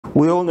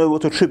We all know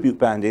what a tribute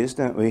band is,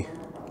 don't we?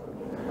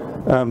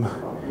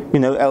 You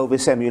know,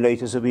 Elvis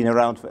emulators have been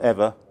around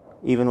forever,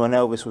 even when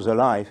Elvis was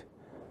alive,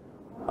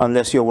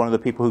 unless you're one of the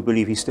people who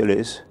believe he still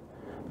is.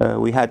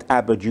 We had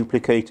ABBA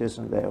duplicators,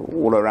 and they're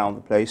all around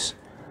the place.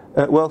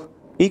 Well,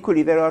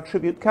 equally, there are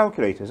tribute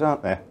calculators,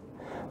 aren't there?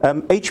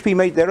 HP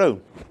made their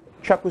own.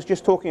 Chuck was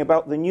just talking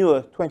about the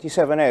newer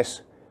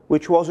 27S,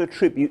 which was a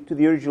tribute to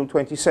the original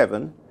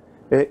 27.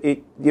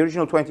 The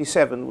original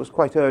 27 was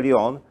quite early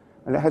on,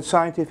 and it had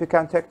scientific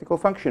and technical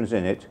functions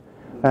in it.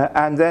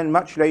 And then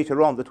much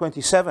later on, the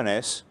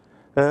 27S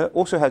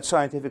also had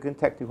scientific and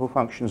technical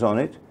functions on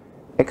it,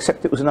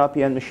 except it was an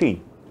RPN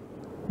machine.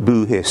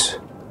 Boo hiss.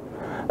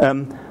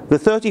 The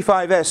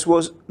 35S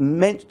was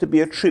meant to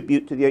be a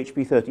tribute to the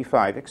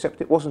HP-35,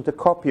 except it wasn't a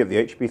copy of the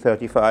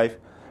HP-35.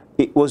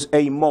 It was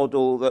a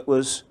model that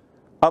was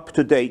up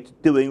to date,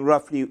 doing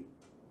roughly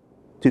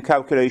to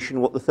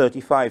calculation what the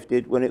 35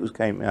 did when it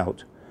came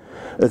out.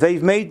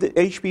 They've made the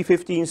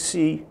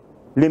HP-15C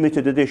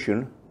limited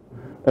edition.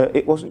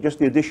 It wasn't just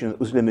the edition that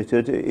was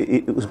limited,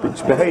 it was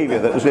its behavior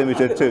that was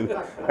limited too.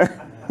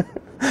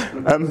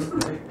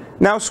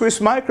 Now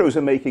SwissMicros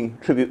are making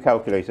tribute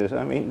calculators.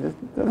 I mean,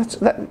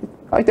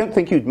 I don't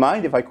think you'd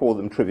mind if I call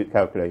them tribute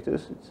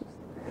calculators.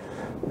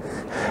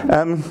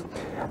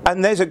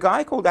 And there's a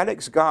guy called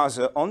Alex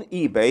Garza on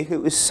eBay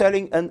who is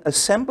selling an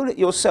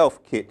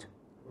assemble-it-yourself kit.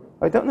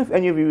 I don't know if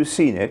any of you have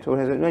seen it, or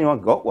has anyone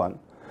got one.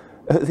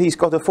 He's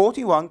got a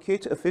 41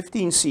 kit, a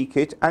 15C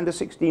kit, and a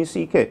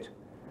 16C kit.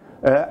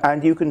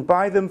 And you can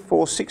buy them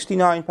for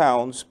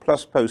 £69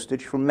 plus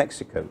postage from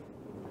Mexico.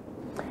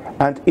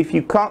 And if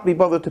you can't be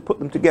bothered to put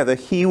them together,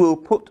 he will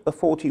put a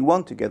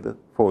 41 together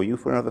for you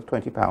for another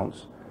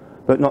 £20,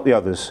 but not the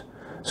others.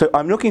 So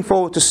I'm looking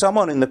forward to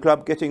someone in the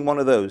club getting one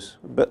of those,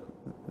 but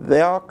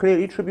they are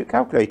clearly tribute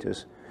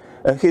calculators.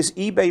 His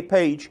eBay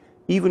page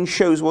even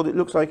shows what it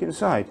looks like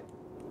inside.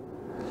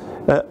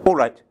 All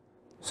right,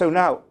 so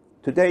now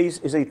today's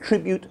is a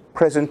tribute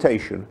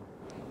presentation.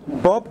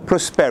 Bob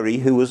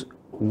Prosperi, who was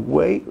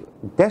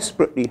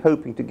desperately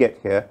hoping to get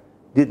here,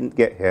 didn't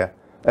get here.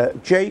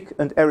 Jake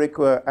and Eric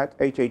were at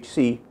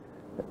HHC.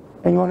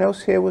 Anyone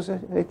else here was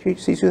at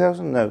HHC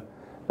 2000? No.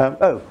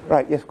 Oh,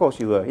 right, yes, of course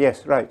you were.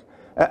 Yes, right.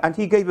 And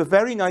he gave a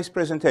very nice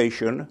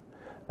presentation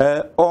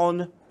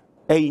on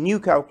a new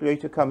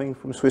calculator coming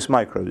from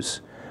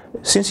SwissMicros.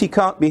 Since he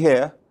can't be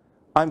here,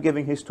 I'm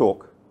giving his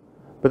talk.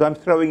 But I'm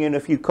throwing in a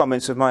few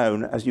comments of my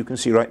own, as you can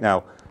see right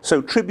now.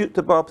 So tribute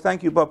to Bob.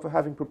 Thank you, Bob, for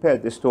having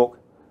prepared this talk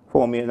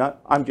for me. And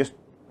I'm just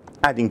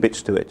adding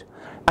bits to it.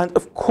 And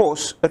of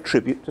course, a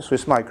tribute to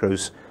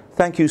SwissMicros.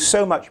 Thank you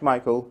so much,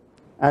 Michael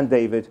and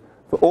David,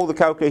 for all the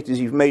calculators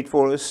you've made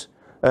for us.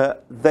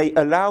 They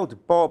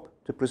allowed Bob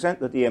to present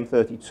the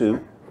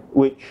DM32,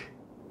 which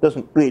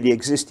doesn't really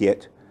exist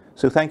yet.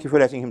 So thank you for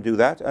letting him do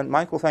that. And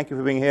Michael, thank you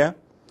for being here.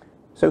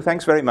 So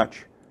thanks very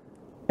much.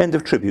 End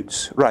of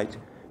tributes. Right.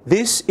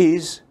 This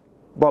is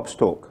Bob's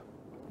talk.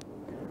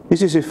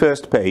 This is his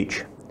first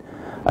page.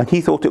 And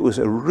he thought it was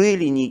a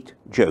really neat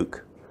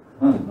joke.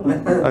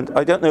 And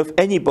I don't know if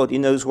anybody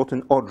knows what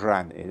an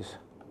oddran is.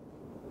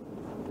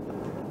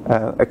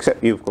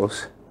 Except you, of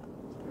course.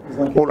 It's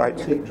like all right.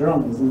 A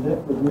drum, isn't it?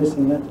 With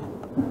missing it.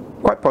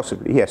 Quite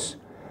possibly, yes.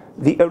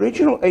 The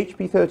original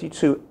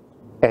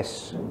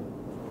HP-32S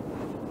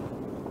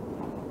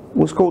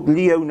was called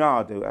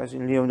Leonardo, as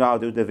in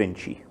Leonardo da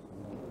Vinci.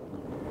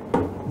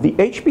 The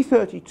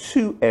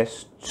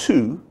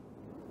HP-32S2,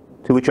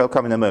 to which I'll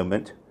come in a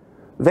moment,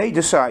 they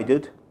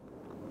decided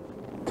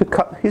to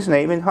cut his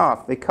name in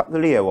half. They cut the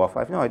Leo off. I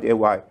have no idea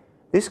why.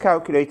 This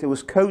calculator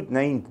was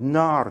codenamed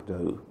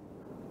Nardo,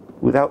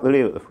 without the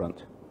Leo at the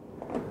front.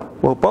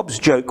 Well, Bob's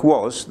joke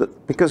was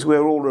that because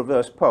we're all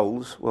reverse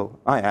poles, well,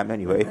 I am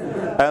anyway,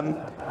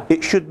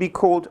 it should be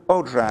called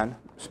Odran,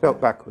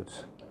 spelt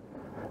backwards.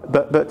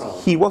 But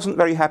he wasn't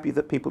very happy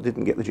that people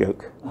didn't get the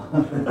joke.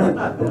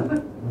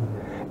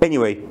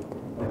 Anyway,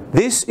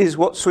 this is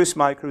what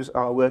SwissMicros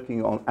are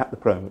working on at the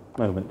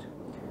moment.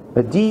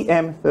 A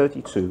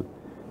DM32.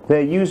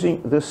 They're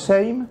using the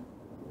same...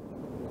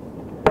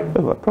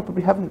 Oh, I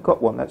probably haven't got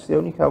one. That's the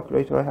only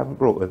calculator I haven't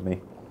brought with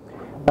me.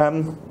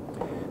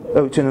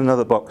 Oh, it's in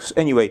another box.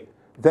 Anyway,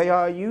 they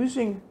are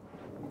using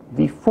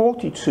the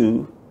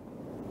 42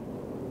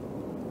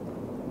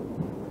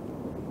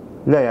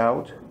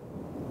 layout.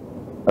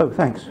 Oh,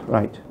 thanks.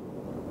 Right.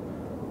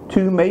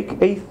 To make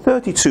a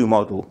 32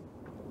 model.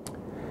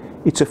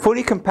 It's a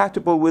fully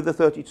compatible with the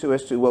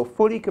 32S2. Well,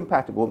 fully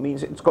compatible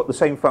means it's got the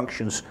same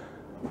functions.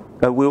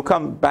 We'll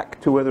come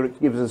back to whether it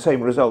gives the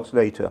same results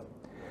later.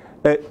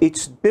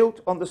 It's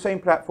built on the same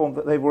platform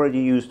that they've already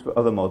used for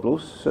other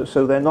models,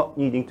 so they're not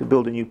needing to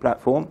build a new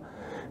platform.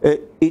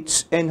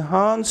 It's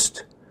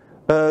enhanced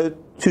to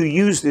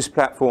use this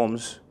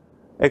platform's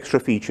extra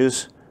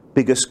features,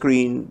 bigger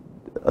screen,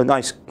 a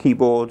nice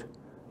keyboard,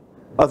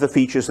 other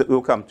features that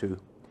we'll come to.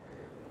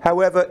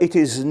 However, it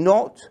is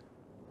not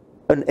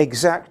an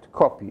exact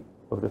copy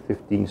of the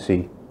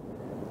 15C.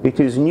 It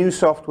is new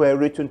software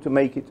written to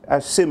make it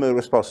as similar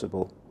as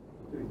possible.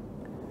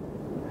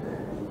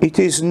 It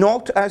is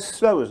not as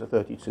slow as a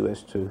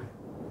 32S2,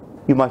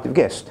 you might have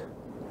guessed.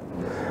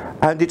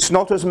 And it's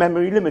not as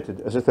memory limited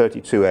as a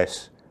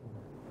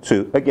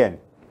 32S2, again.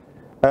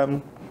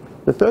 The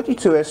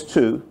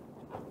 32S2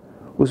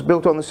 was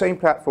built on the same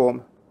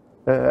platform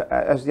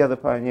as the other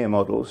Pioneer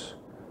models.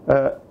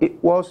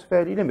 It was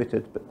fairly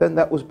limited, but then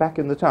that was back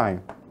in the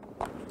time.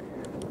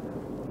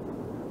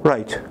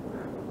 Right,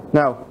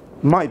 now,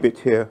 my bit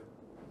here.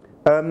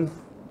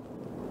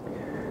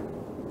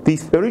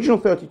 The original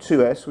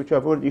 32S, which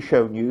I've already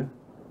shown you,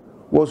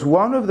 was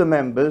one of the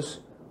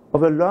members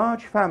of a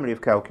large family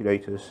of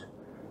calculators.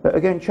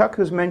 Again, Chuck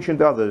has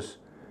mentioned others.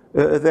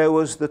 There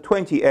was the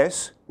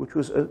 20S, which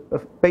was a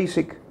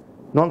basic,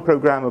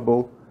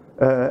 non-programmable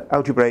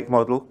algebraic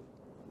model.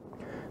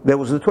 There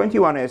was the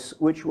 21S,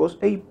 which was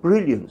a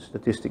brilliant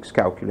statistics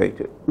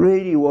calculator. It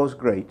really was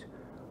great.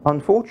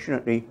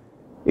 Unfortunately,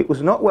 it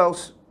was not well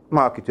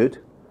marketed,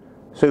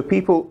 so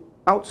people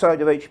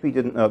outside of HP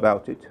didn't know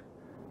about it.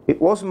 It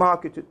was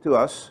marketed to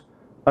us,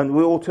 and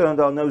we all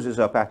turned our noses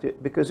up at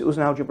it because it was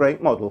an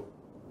algebraic model.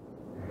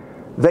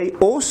 They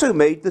also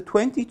made the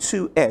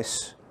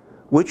 22S,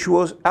 which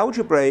was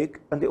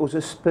algebraic, and it was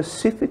a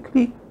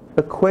specifically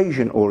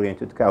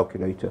equation-oriented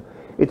calculator.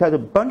 It had a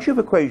bunch of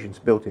equations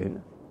built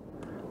in,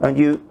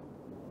 and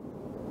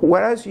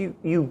whereas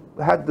you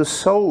had the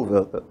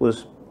solver that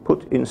was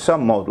put in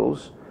some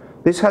models,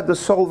 this had the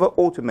solver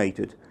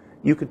automated.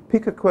 You could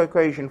pick a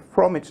equation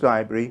from its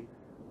library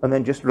and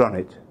then just run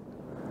it.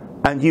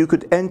 And you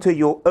could enter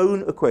your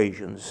own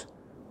equations.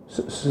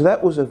 So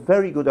that was a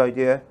very good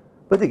idea,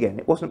 but again,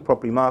 it wasn't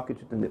properly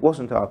marketed and it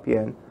wasn't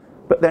RPN.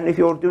 But then if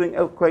you're doing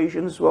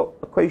equations, well,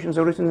 equations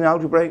are written in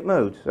algebraic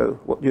mode, so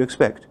what do you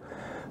expect?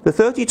 The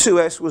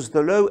 32S was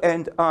the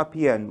low-end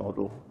RPN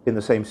model in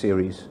the same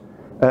series.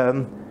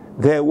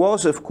 There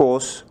was, of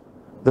course,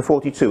 the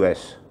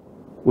 42S,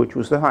 which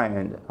was the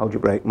high-end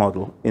algebraic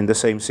model in the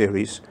same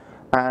series.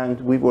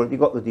 And we've already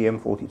got the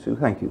DM42,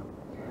 thank you.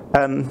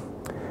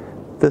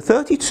 The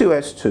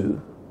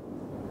 32S2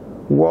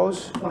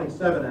 was...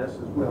 27S as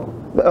well.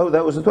 Oh,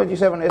 that was the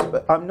 27S,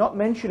 but I'm not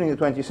mentioning the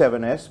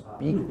 27S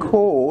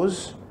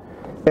because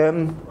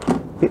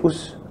it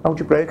was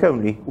algebraic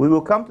only. We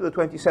will come to the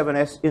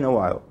 27S in a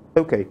while.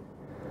 Okay,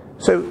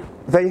 so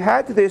they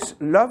had this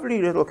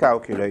lovely little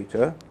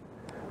calculator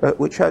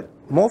which had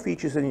more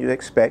features than you'd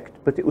expect,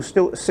 but it was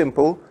still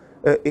simple.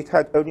 It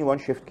had only one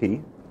shift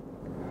key.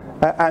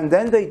 And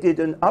then they did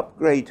an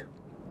upgrade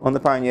on the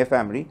Pioneer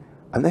family,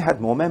 and they had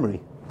more memory.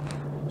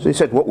 So they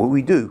said, what will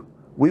we do?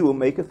 We will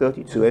make a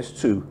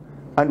 32S2,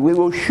 and we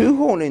will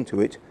shoehorn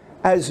into it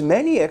as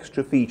many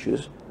extra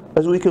features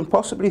as we can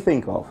possibly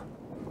think of.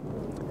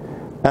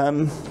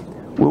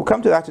 We'll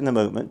come to that in a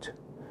moment.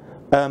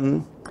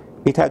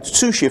 It had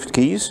two shift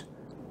keys,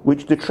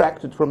 which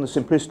detracted from the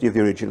simplicity of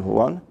the original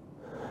one.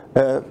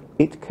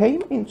 It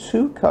came in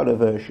two color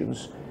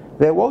versions.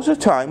 There was a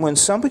time when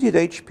somebody at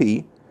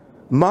HP,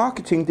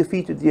 marketing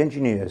defeated the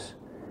engineers.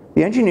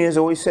 The engineers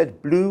always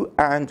said blue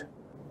and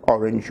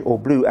orange or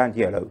blue and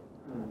yellow.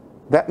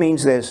 That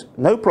means there's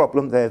no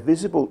problem. They're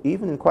visible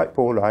even in quite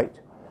poor light.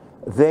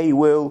 They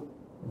will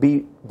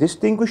be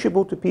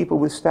distinguishable to people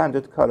with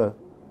standard color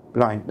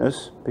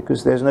blindness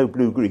because there's no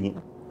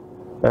blue-green,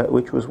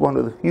 which was one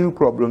of the few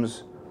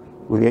problems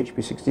with the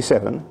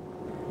HP67.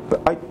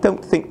 But I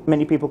don't think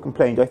many people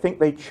complained. I think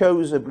they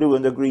chose a blue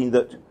and a green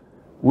that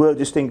were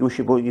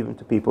distinguishable even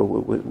to people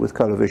with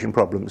color vision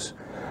problems.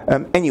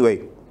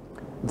 Anyway,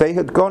 they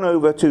had gone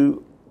over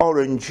to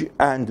orange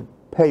and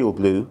pale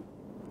blue,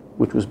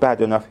 which was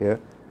bad enough here.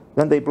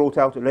 Then they brought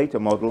out a later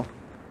model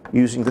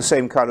using the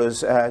same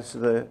colors as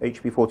the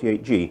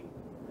HP48G,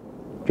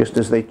 just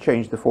as they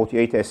changed the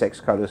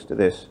 48SX colors to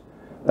this.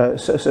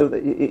 So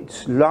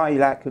it's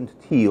lilac and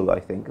teal, I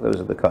think. Those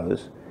are the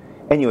colors.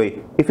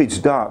 Anyway, if it's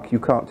dark, you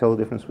can't tell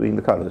the difference between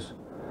the colors.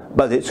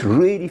 But it's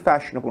really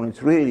fashionable and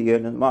it's really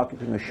in, and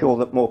marketing is sure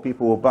that more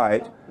people will buy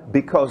it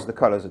because the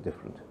colors are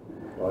different.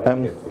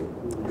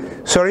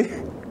 Sorry?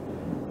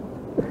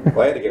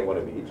 Well, I had to get one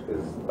of each.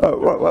 Oh,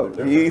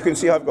 well, you can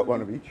see I've got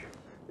one of each,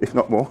 if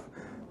not more.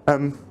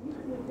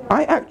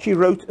 I actually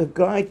wrote a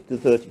guide to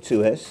the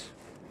 32S.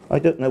 I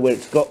don't know where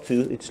it's got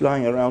to. It's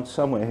lying around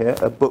somewhere here,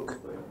 a book.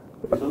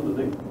 It's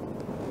underneath.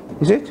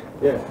 Is it?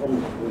 Yeah,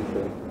 underneath.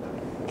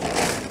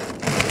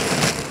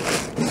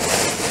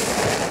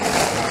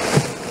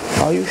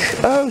 Are you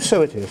oh,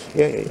 so it is.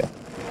 Yeah.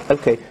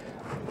 Okay.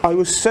 I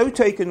was so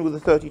taken with the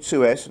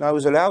 32S, and I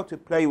was allowed to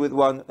play with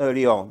one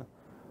early on.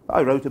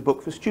 I wrote a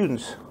book for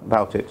students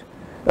about it.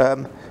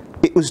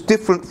 It was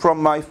different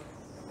from my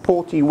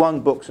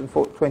 41 books and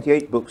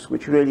 28 books,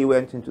 which really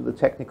went into the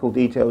technical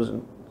details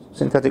and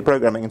synthetic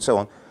programming and so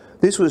on.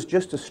 This was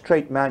just a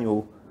straight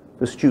manual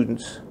for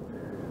students.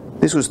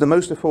 This was the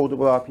most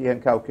affordable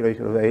RPN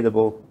calculator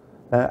available,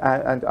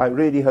 and I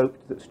really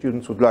hoped that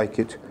students would like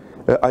it.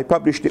 I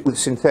published it with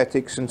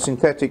synthetics, and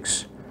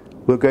synthetics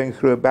were going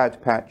through a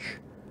bad patch,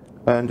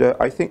 and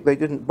I think they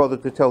didn't bother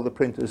to tell the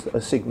printers that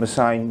a sigma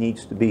sign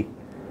needs to be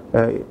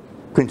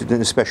printed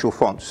in a special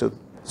font, so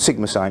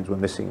sigma signs were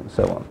missing and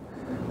so on.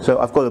 So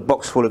I've got a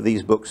box full of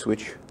these books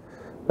which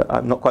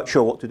I'm not quite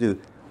sure what to do.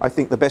 I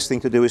think the best thing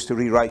to do is to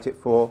rewrite it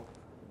for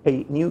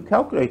a new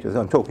calculator that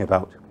I'm talking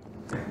about.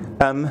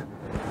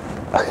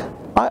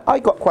 I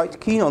got quite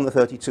keen on the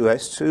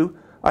 32S too.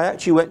 I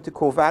actually went to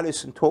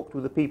Corvallis and talked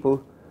with the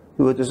people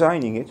who were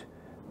designing it,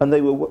 and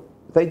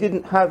they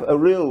didn't have a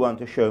real one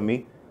to show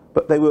me,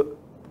 but they were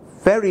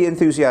very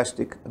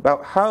enthusiastic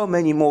about how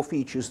many more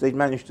features they'd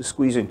managed to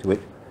squeeze into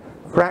it.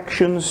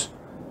 Fractions,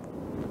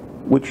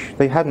 which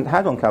they hadn't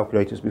had on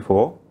calculators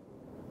before,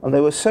 and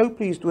they were so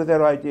pleased with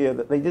their idea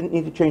that they didn't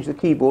need to change the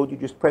keyboard. You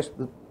just pressed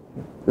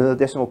the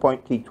decimal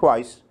point key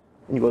twice,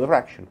 and you got a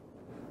fraction.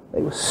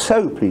 They were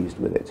so pleased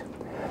with it.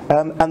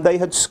 And they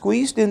had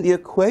squeezed in the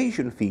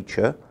equation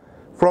feature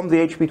from the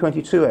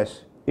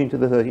HP-22S into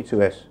the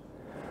 32S.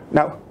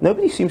 Now,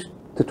 nobody seems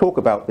to talk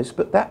about this,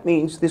 but that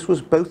means this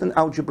was both an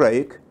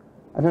algebraic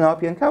and an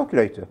RPN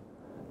calculator.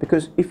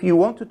 Because if you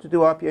wanted to do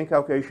RPN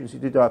calculations, you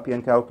did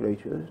RPN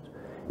calculators.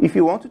 If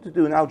you wanted to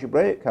do an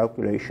algebraic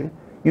calculation,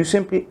 you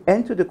simply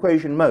entered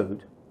equation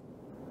mode,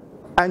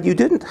 and you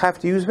didn't have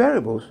to use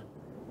variables.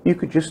 You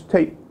could just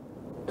type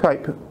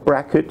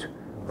bracket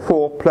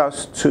 4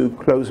 plus 2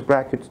 close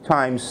bracket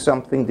times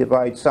something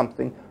divide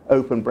something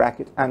open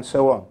bracket and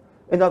so on.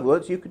 In other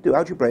words, you could do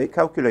algebraic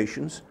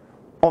calculations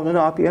on an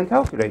RPN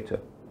calculator,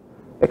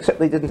 except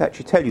they didn't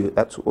actually tell you that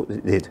that's what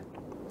it did.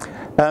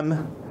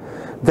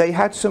 They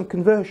had some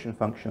conversion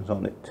functions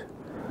on it,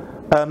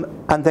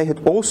 and they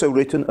had also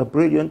written a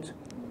brilliant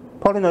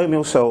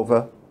polynomial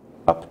solver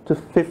up to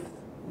 5th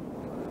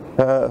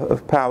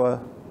of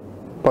power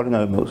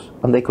polynomials,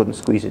 and they couldn't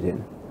squeeze it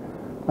in,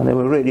 and they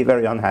were really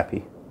very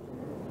unhappy.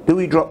 Do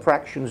we drop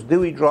fractions? Do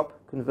we drop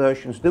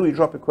conversions? Do we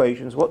drop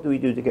equations? What do we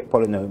do to get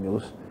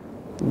polynomials?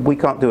 We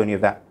can't do any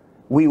of that.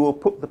 We will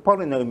put the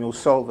polynomial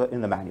solver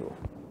in the manual.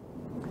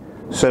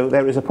 So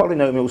there is a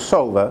polynomial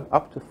solver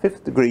up to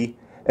 5th degree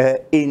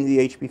in the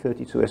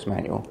HP-32S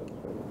manual.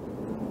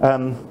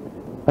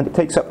 And it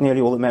takes up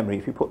nearly all the memory.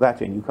 If you put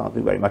that in, you can't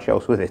do very much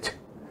else with it.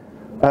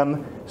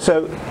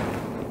 So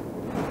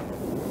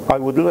I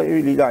would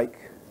really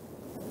like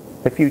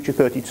a future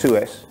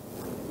 32S,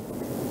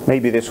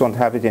 maybe this one to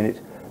have it in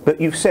it. But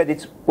you've said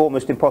it's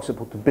almost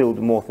impossible to build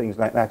more things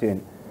like that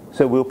in.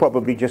 So we'll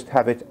probably just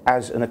have it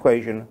as an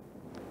equation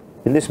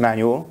in this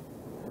manual,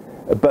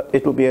 but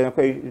it'll be an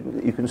equation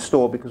that you can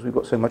store because we've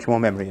got so much more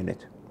memory in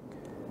it.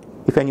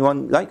 If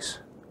anyone likes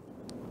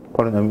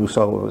polynomial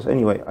solvers,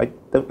 anyway, I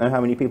don't know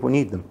how many people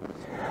need them.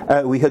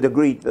 We had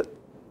agreed that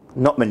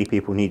not many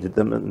people needed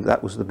them, and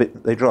that was the bit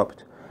that they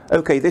dropped.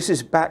 Okay, this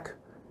is back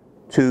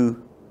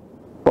to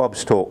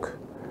Bob's talk.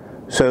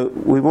 So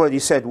we've already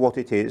said what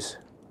it is.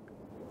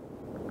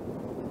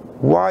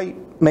 Why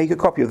make a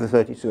copy of the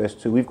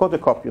 32S2? We've got a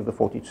copy of the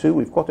 42,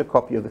 we've got a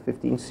copy of the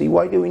 15C.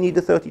 Why do we need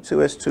the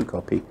 32S2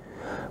 copy?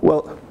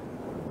 Well,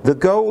 the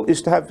goal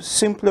is to have a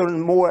simpler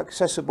and more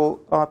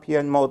accessible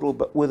RPN model,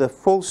 but with a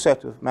full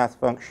set of math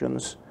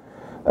functions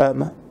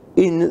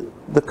in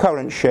the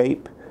current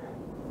shape,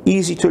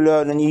 easy to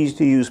learn and easy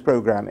to use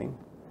programming.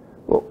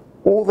 Well,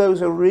 all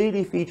those are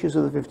really features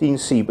of the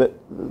 15C, but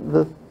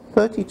the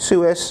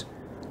 32S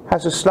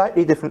has a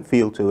slightly different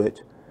feel to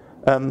it.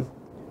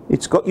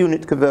 It's got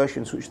unit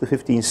conversions, which the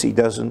 15C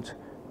doesn't.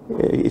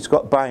 It's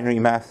got binary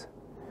math.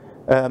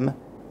 And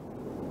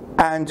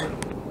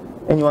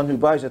anyone who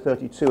buys a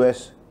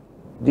 32S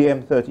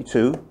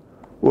DM32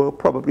 will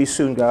probably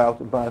soon go out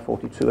and buy a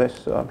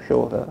 42S, so I'm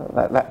sure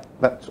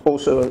that's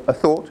also a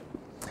thought.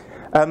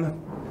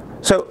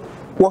 So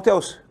what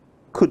else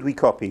could we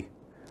copy?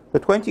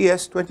 The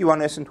 20S,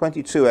 21S, and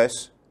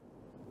 22S,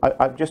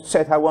 I've just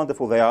said how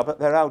wonderful they are, but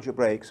they're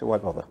algebraic, so why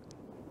bother?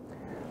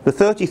 The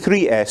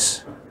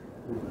 33S,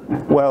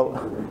 well,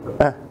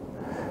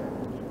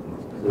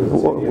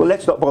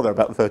 let's not bother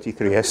about the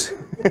 33S.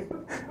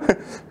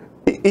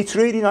 It's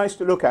really nice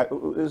to look at.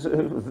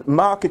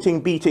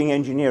 Marketing beating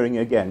engineering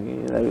again, you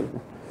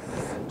know,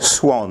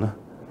 swan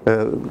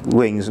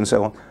wings and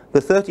so on. The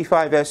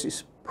 35S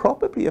is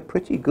probably a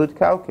pretty good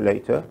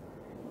calculator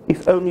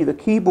if only the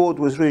keyboard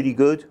was really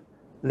good,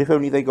 and if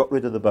only they got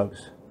rid of the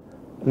bugs,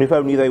 and if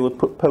only they would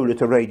put polar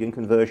to radian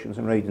conversions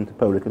and radian to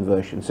polar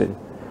conversions in.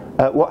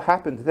 What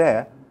happened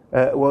there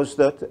was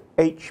that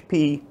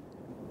HP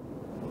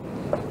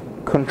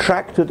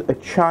contracted a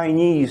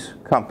Chinese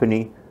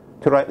company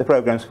to write the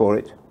programs for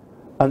it,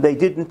 and they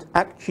didn't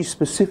actually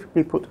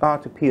specifically put R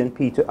to P and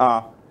P to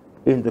R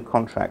in the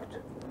contract,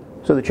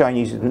 so the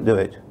Chinese didn't do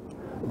it.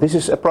 This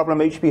is a problem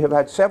HP have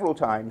had several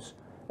times.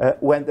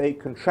 When they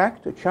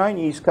contract a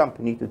Chinese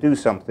company to do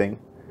something,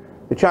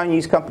 the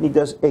Chinese company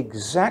does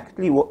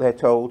exactly what they're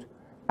told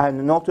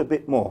and not a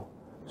bit more.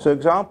 So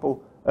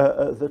example,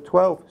 the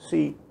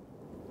 12C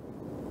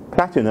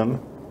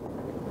Platinum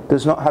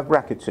does not have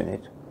brackets in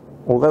it.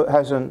 Although it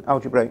has an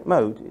algebraic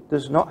mode, it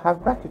does not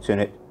have brackets in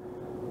it.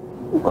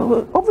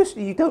 Well,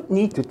 obviously you don't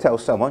need to tell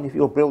someone if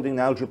you're building an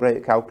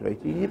algebraic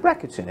calculator, you need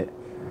brackets in it.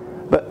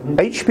 But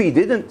HP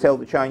didn't tell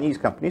the Chinese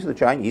company, so the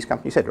Chinese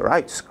company said,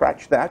 right,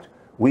 scratch that,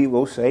 we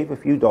will save a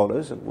few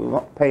dollars and we'll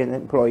not pay an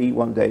employee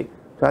one day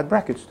to add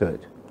brackets to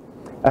it.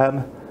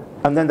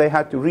 And then they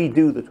had to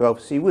redo the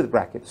 12C with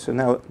brackets.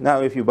 So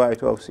now if you buy a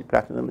 12C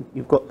Platinum,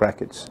 you've got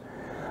brackets.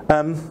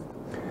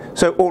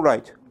 So all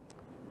right,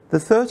 the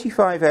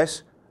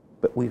 35S,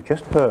 but we've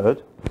just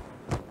heard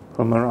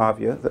from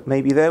Moravia that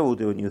maybe they will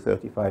do a new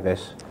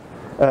 35S.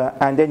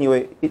 And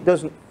anyway, it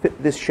doesn't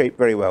fit this shape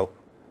very well.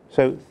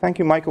 So thank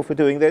you, Michael, for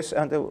doing this,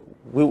 and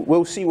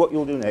we'll see what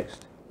you'll do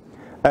next.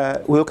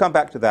 We'll come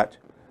back to that.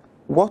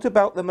 What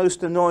about the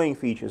most annoying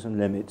features and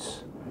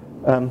limits?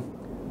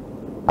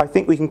 I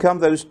think we can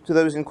come to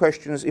those in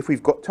questions if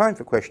we've got time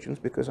for questions,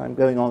 because I'm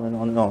going on and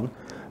on and on.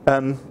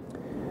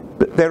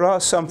 But there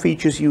are some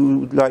features you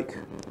would like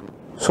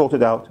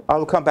sorted out.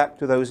 I'll come back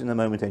to those in a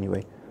moment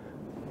anyway.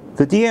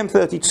 The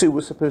DM32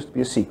 was supposed to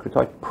be a secret.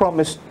 I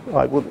promised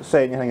I wouldn't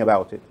say anything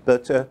about it,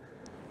 but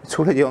it's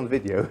already on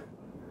video.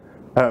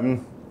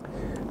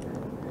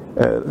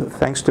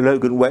 Thanks to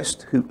Logan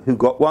West, who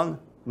got one,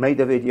 made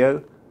a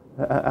video,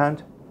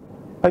 and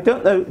I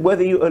don't know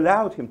whether you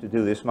allowed him to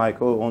do this,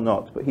 Michael, or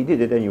not, but he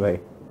did it anyway.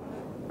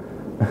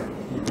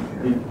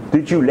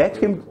 Did you let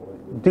him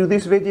do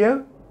this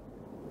video?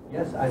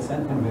 Yes, I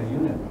sent him the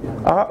unit.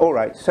 Yeah. Ah, all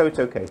right, so it's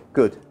okay.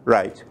 Good,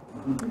 right.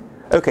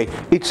 Okay,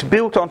 it's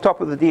built on top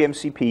of the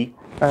DMCP.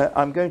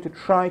 I'm going to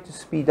try to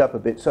speed up a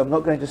bit, so I'm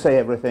not going to say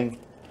everything.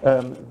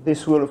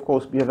 This will, of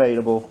course, be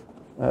available,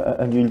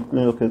 and you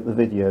can look at the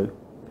video.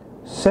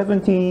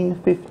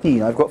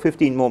 17:15. I've got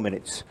 15 more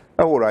minutes.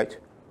 Oh, all right,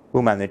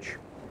 we'll manage.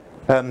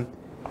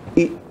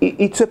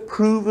 It's a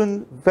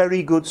proven,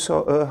 very good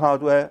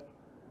hardware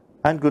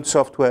and good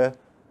software.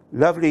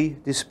 Lovely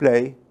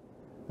display.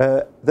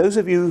 Those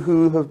of you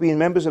who have been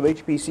members of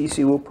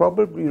HPCC will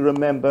probably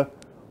remember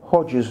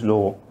Hodge's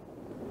law.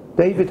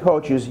 David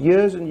Hodges,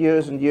 years and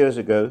years and years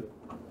ago,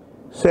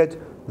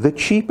 said the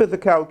cheaper the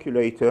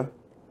calculator,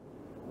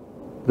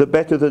 the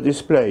better the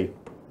display.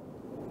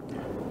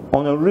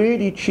 On a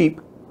really cheap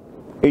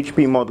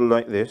HP model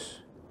like this,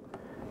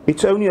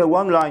 it's only a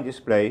one-line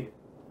display,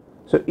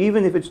 so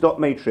even if it's dot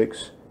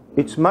matrix,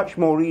 it's much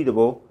more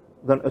readable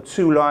than a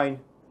two-line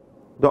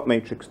dot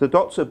matrix. The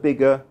dots are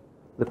bigger,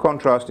 the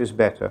contrast is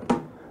better.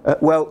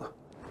 Well,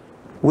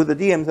 with the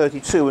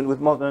DM32 and with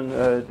modern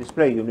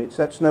display units,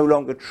 that's no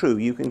longer true.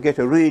 You can get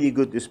a really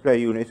good display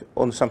unit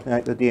on something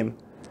like the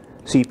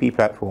DMCP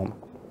platform.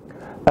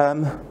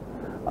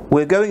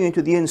 We're going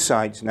into the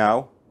insides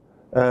now.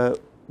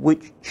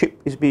 Which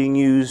chip is being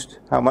used,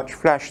 how much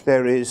flash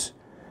there is.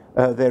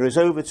 There is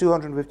over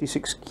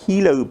 256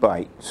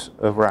 kilobytes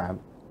of RAM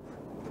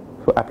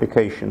for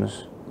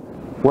applications.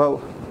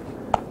 Well,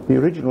 the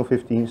original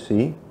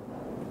 15C,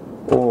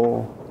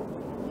 or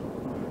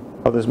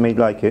others made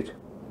like it,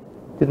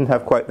 didn't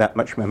have quite that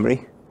much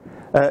memory.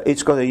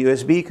 It's got a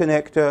USB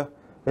connector.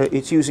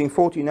 It's using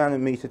 40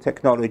 nanometer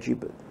technology,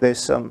 but there's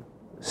some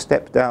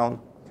step down.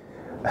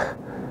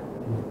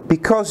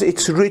 Because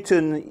it's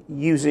written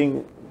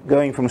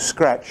going from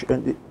scratch,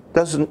 and it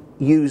doesn't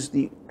use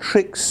the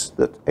tricks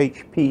that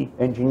HP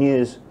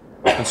engineers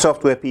and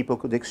software people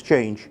could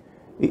exchange.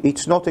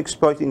 It's not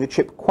exploiting the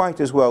chip quite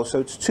as well, so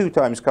it's 2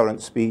 times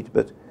current speed,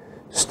 but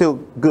still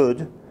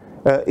good.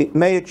 It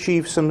may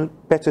achieve some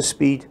better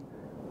speed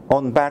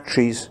on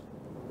batteries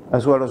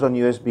as well as on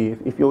USB.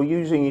 If you're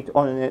using it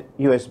on a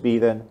USB,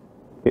 then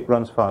it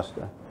runs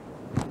faster.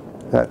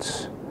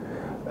 That's...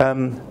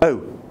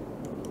 oh,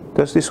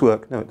 does this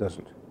work? No, it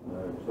doesn't.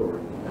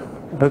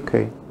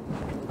 Okay.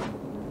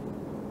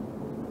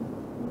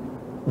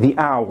 The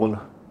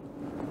owl.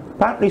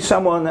 Apparently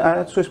someone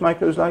at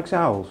SwissMicros likes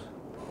owls.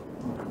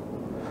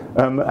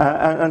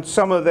 And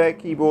some of their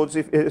keyboards,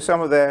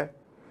 some of their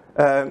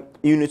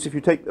units, if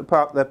you take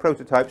apart their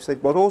prototypes,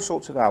 they've got all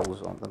sorts of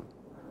owls on them.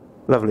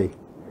 Lovely.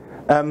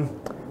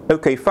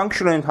 Okay,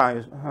 functional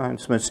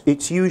enhancements.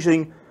 It's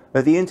using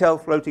the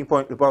Intel floating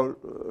point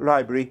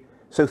library,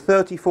 so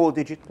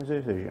 34-digit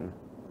precision.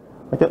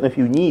 I don't know if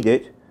you need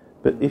it,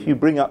 but if you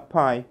bring up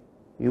pi,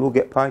 you will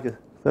get pi to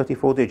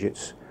 34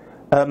 digits.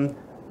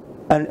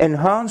 An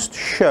enhanced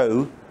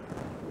show,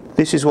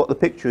 this is what the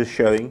picture is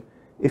showing.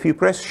 If you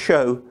press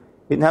show,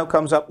 it now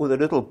comes up with a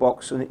little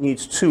box, and it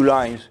needs 2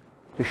 lines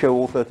to show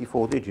all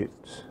 34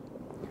 digits.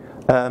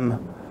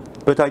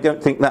 But I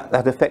don't think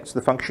that affects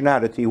the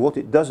functionality. What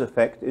it does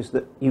affect is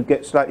that you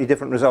get slightly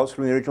different results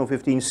from the original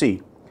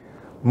 15C.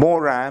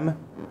 More RAM,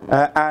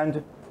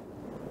 and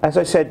as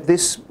I said,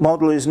 this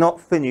model is not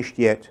finished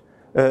yet.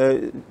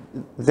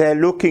 They're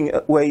looking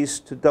at ways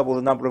to double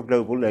the number of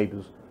global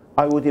labels.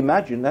 I would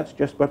imagine that's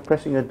just by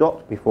pressing a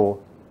dot before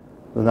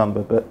the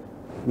number, but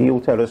you'll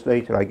tell us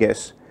later, I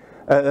guess.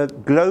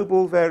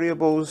 Global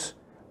variables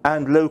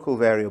and local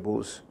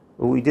variables.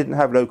 Well, we didn't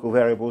have local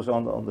variables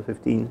on the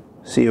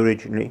 15C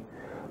originally,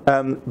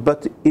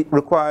 but it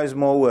requires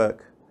more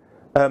work.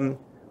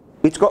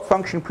 It's got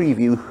function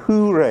preview.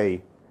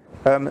 Hooray!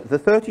 The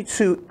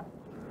 32S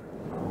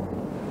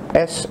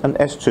and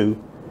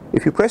S2,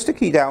 if you pressed the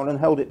key down and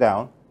held it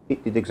down,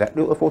 it did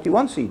exactly what the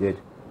 41C did.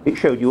 It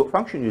showed you what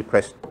function you'd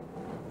pressed.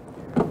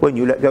 When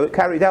you let go, it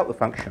carried out the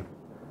function.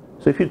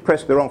 So if you'd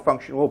pressed the wrong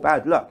function, well,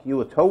 bad luck. You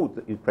were told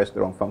that you'd pressed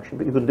the wrong function,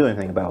 but you couldn't do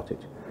anything about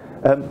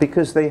it.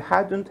 Because they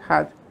hadn't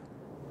had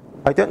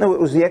I don't know if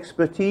it was the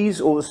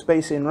expertise or the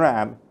space in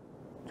RAM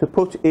to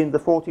put in the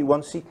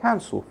 41C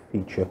cancel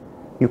feature.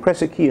 You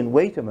press a key and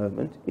wait a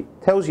moment, it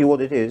tells you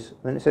what it is,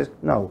 then it says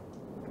no.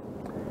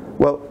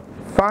 Well,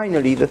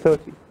 finally the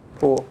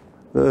 34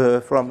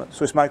 from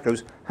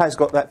SwissMicros has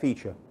got that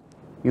feature.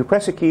 You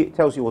press a key, it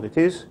tells you what it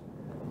is,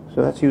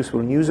 so that's useful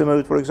in user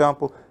mode, for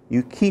example.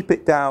 You keep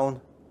it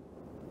down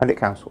and it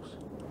cancels.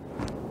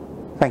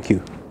 Thank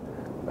you.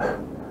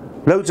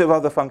 Loads of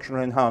other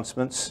functional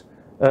enhancements,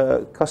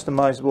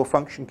 customizable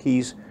function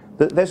keys.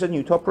 There's a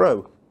new top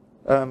row.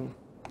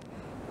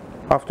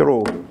 After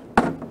all,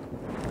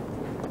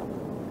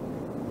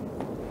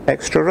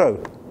 extra row.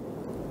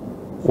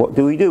 What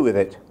do we do with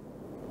it?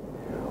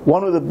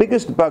 One of the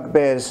biggest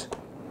bugbears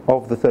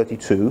of the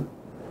 32,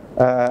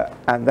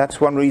 and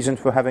that's one reason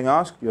for having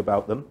asked you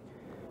about them,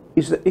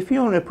 is that if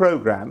you're in a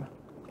program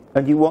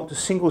and you want to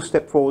single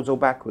step forwards or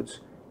backwards,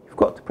 you've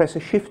got to press a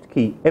shift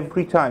key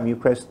every time you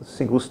press the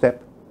single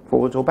step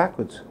forwards or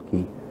backwards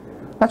key.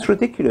 That's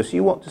ridiculous.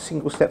 You want to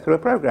single step through a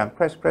program.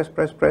 Press, press,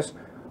 press, press.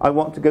 I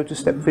want to go to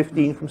step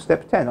 15 from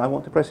step 10. I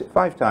want to press it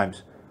 5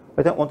 times.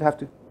 I don't want to have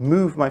to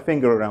move my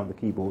finger around the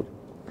keyboard.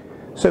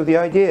 So the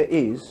idea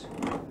is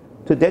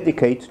to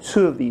dedicate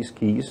 2 of these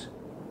keys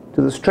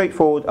to the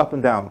straightforward up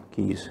and down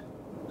keys,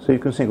 so you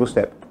can single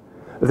step.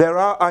 There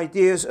are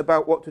ideas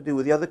about what to do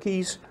with the other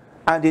keys,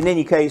 and in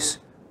any case,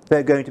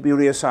 they're going to be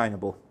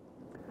reassignable.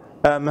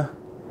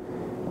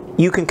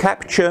 You can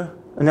capture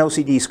an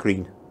LCD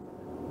screen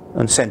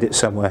and send it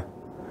somewhere.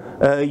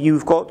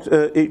 You've got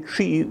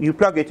you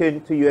plug it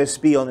into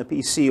USB on a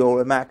PC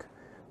or a Mac,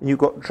 and you've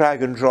got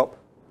drag and drop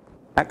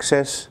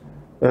access,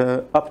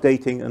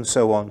 updating, and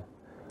so on.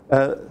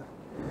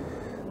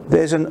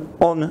 There's an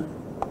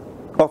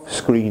on-off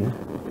screen.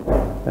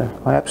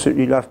 I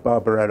absolutely love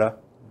Barbarella,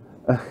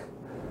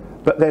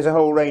 but there's a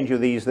whole range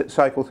of these that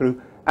cycle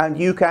through, and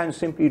you can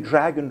simply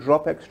drag and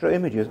drop extra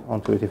images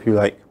onto it if you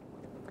like.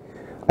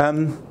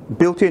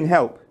 Built-in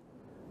help.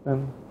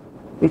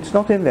 It's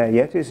not in there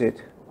yet, is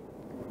it?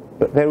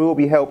 But there will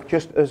be help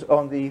just as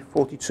on the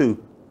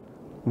 42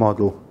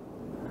 model.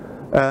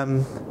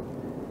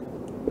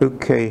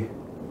 Okay.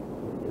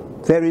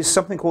 There is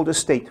something called a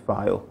state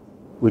file,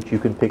 which you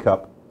can pick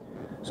up.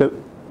 So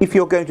if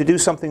you're going to do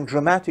something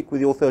dramatic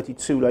with your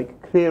 32,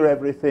 like clear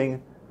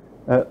everything,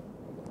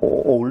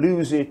 or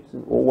lose it,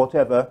 or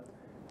whatever,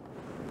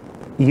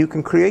 you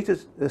can create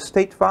a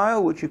state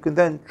file, which you can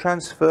then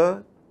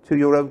transfer to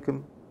your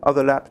own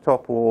other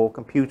laptop or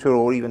computer,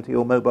 or even to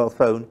your mobile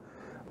phone,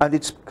 and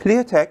it's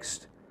clear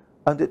text,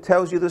 and it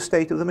tells you the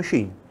state of the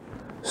machine.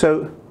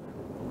 So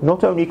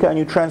not only can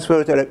you transfer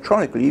it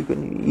electronically, you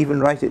can even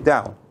write it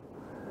down.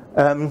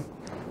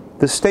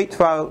 The state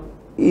file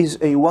is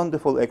a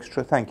wonderful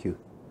extra, thank you.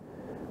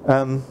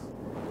 And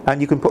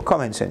you can put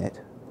comments in it.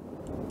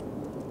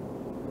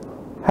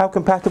 How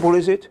compatible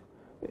is it?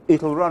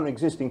 It'll run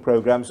existing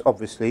programs,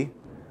 obviously.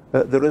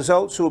 The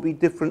results will be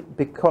different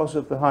because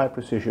of the higher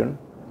precision.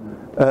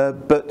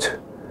 But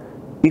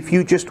if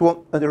you just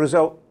want the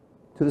result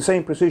to the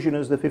same precision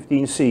as the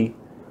 15C,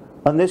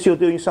 unless you're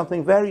doing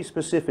something very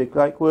specific,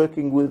 like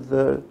working with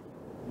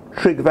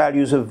trig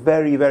values of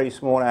very, very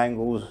small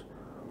angles,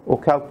 or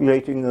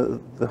calculating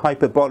the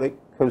hyperbolic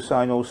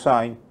cosine or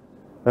sine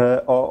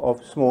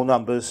of small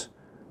numbers,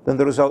 then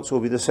the results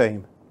will be the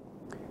same.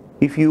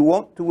 If you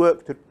want to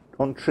work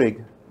on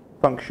trig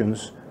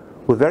functions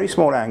with very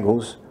small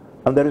angles,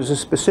 and there is a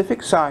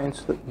specific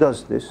science that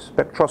does this,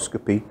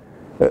 spectroscopy,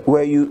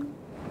 where you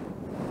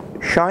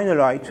shine a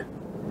light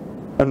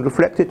and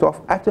reflect it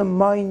off at a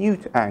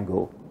minute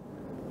angle,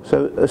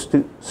 so as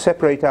to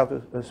separate out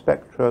a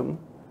spectrum,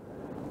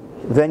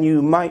 then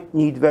you might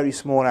need very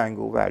small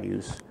angle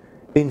values.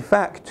 In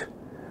fact,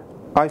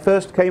 I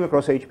first came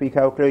across HP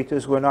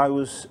calculators when I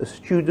was a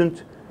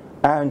student,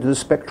 and the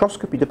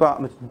spectroscopy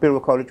department at Imperial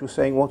College was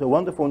saying what a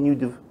wonderful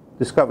new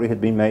discovery had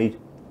been made,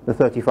 the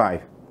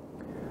 35.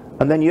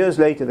 And then years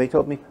later they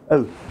told me,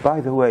 oh,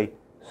 by the way,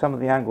 some of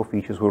the angle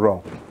features were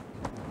wrong.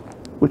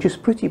 Which is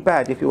pretty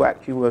bad if you're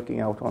actually working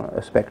out on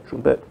a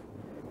spectrum, but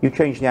you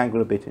change the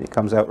angle a bit and it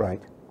comes out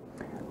right.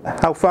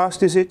 How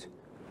fast is it?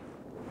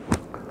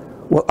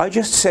 Well, I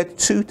just said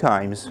 2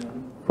 times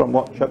from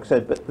what Chuck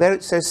said, but there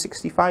it says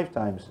 65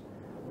 times.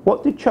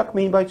 What did Chuck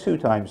mean by 2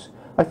 times?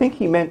 I think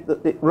he meant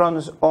that it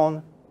runs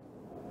on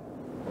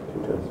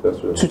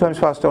 2 times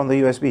faster on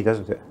the USB,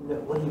 doesn't it? No,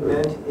 what he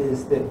meant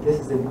is that this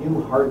is a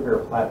new hardware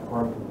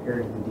platform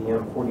compared to the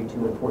DM42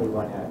 and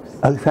 41X.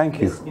 Oh, thank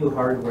you. This new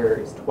hardware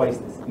is twice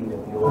the speed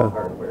of the old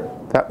hardware.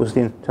 That was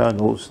the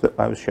internals that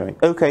I was showing.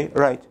 Okay,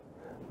 right.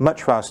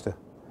 Much faster.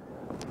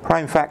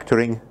 Prime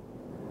factoring,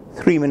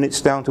 3 minutes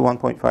down to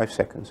 1.5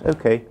 seconds.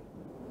 Okay.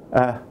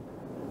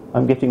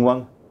 I'm getting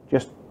one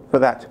just for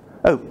that.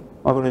 Oh,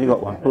 I've already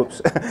got one.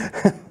 Whoops.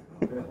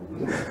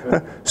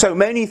 So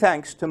many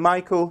thanks to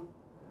Michael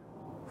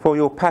for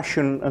your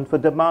passion and for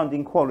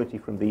demanding quality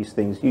from these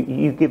things.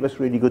 You give us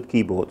really good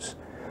keyboards.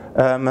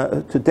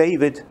 To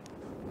David,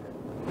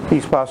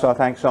 please pass our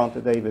thanks on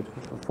to David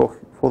for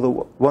the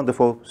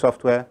wonderful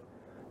software.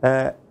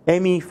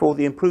 Emmy for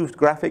the improved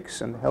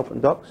graphics and help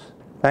and docs.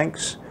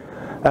 Thanks.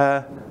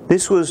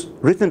 This was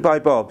written by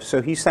Bob,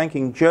 so he's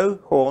thanking Joe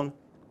Horn,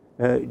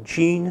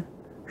 Gene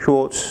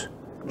Schwartz,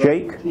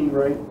 Jake,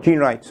 Gene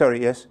Wright,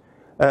 sorry, yes,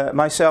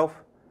 myself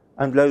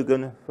and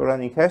Logan for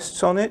running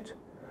tests on it.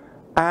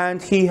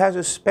 And he has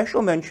a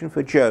special mention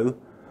for Joe,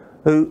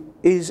 who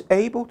is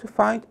able to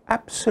find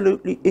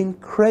absolutely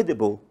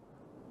incredible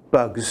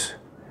bugs.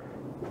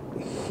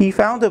 He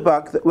found a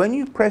bug that when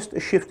you pressed a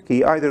shift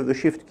key, either of the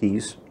shift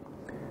keys,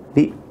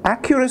 the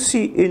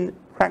accuracy in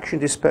fraction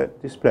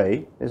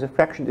display, there's a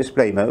fraction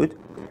display mode,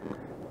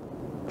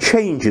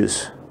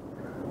 changes.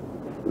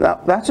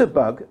 Now, that's a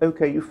bug,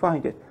 okay, you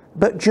find it.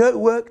 But Joe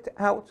worked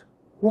out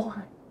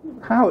why,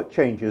 how it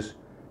changes.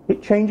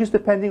 It changes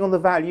depending on the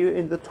value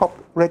in the top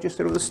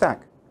register of the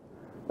stack.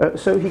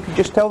 So he could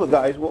just tell the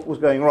guys what was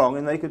going wrong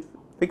and they could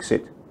fix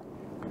it.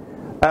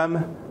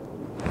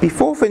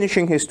 Before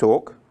finishing his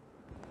talk,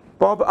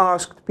 Bob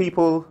asked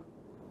people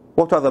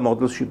what other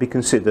models should be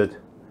considered.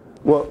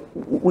 Well,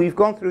 we've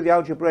gone through the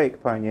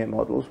algebraic Pioneer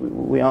models.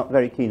 We aren't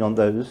very keen on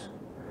those.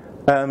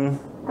 There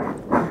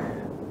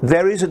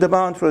is a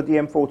demand for a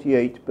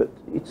DM48, but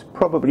it's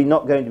probably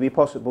not going to be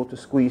possible to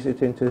squeeze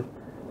it into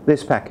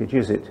this package,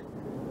 is it?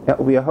 That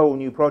will be a whole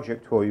new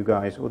project for you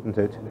guys, wouldn't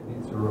it? It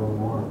needs to roll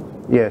more.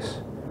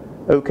 Yes.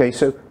 Okay,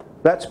 so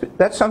that's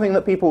something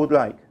that people would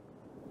like.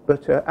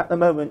 But at the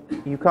moment,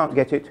 you can't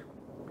get it.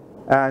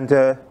 And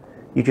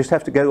you just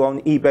have to go on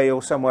eBay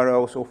or somewhere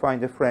else or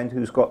find a friend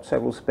who's got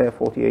several spare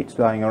 48s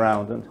lying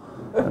around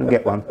and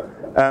get one.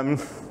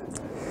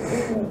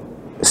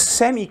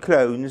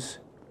 Semi-clones,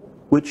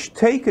 which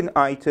take an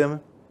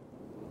item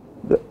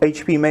that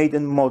HP made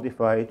and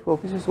modified. Well,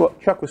 this is what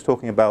Chuck was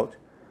talking about.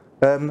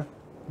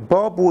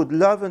 Bob would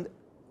love an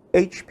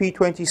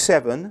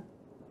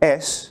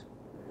HP-27S,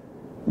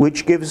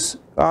 which gives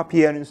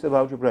RPN instead of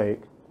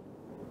algebraic.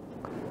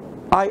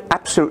 I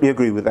absolutely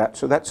agree with that.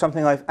 So that's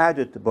something I've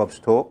added to Bob's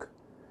talk.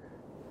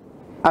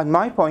 And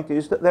my point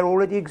is that there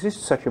already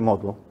exists such a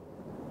model.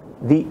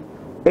 The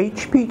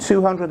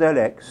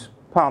HP200LX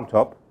palm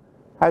top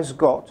has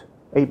got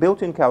a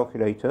built-in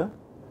calculator,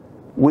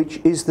 which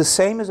is the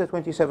same as a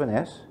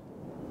 27S,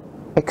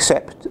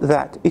 except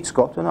that it's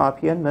got an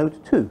RPN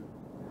mode too.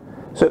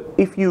 So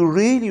if you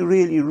really,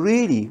 really,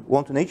 really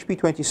want an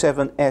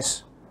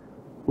HP27S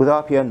with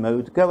RPN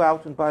mode, go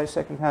out and buy a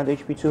second-hand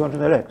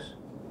HP200LX.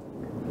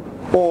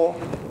 Or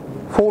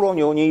fall on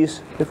your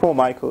knees before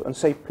Michael and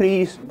say,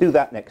 please do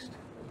that next.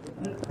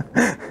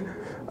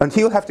 And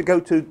he'll have to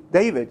go to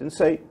David and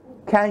say,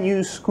 can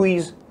you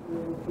squeeze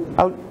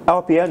out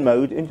RPN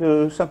mode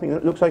into something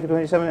that looks like a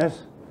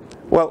 27S?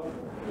 Well,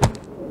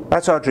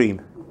 that's our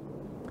dream.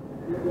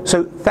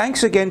 So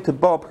thanks again to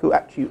Bob, who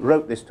actually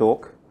wrote this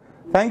talk.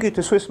 Thank you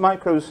to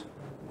SwissMicros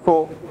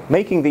for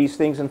making these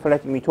things and for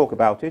letting me talk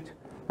about it.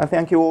 And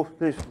thank you all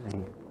for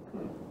listening.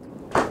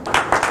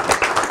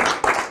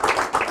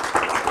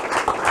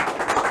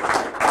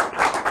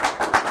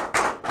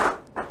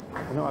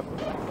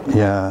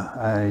 Yeah,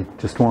 I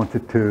just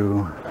wanted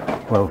to,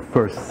 well,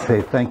 first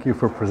say thank you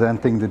for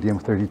presenting the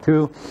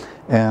DM32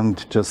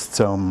 and just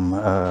some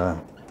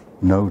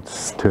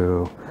notes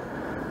to,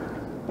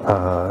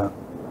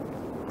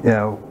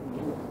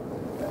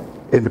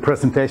 in the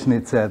presentation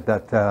it said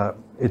that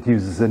it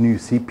uses a new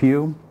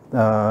CPU,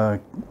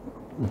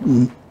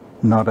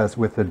 not as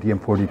with the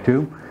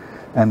DM42,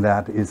 and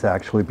that is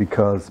actually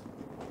because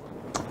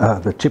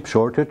the chip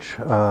shortage,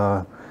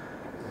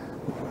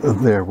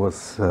 there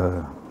was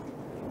a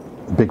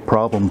big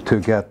problem to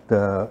get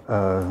the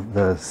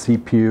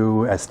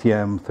CPU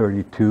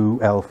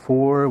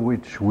STM32L4,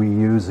 which we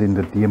use in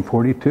the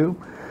DM42,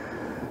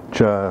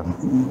 which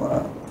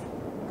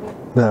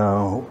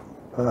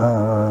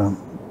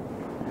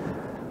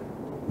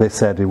they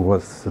said it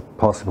was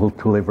possible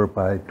to deliver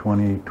by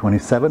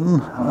 2027,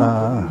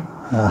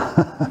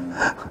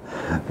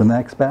 the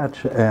next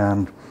batch,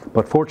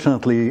 but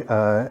fortunately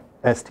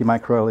ST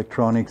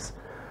Microelectronics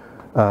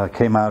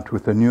came out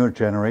with a newer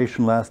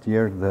generation last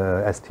year,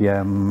 the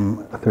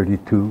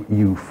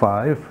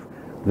STM32U5.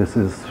 This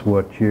is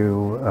what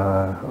you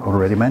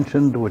already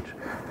mentioned, which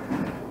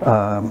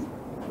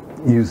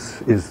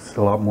is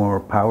a lot more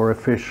power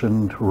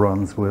efficient,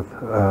 runs with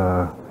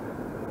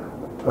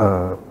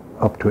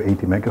up to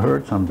 80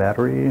 megahertz on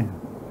battery.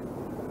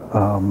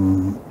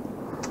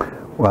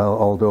 Well,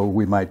 although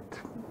we might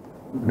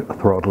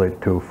throttle it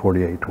to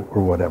 48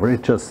 or whatever,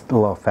 it's just a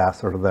lot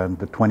faster than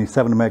the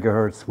 27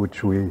 megahertz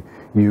which we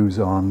use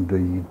on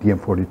the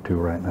DM42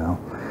 right now.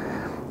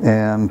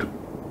 And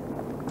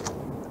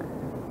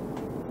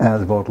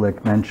as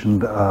Włodek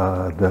mentioned,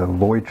 the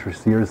Voyager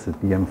series, the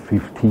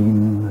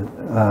DM15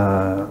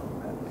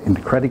 in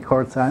the credit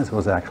card size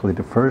was actually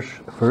the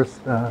first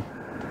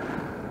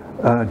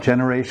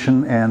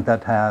generation, and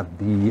that had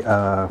the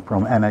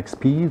from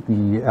NXP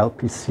the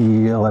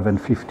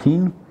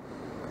LPC1115,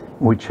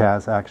 which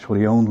has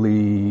actually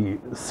only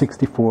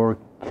 64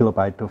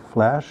 kilobyte of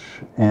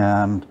flash.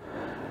 And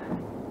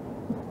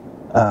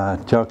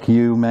Chuck,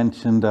 you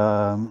mentioned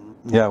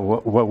yeah,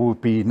 what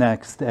would be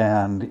next,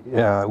 and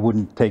it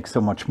wouldn't take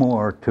so much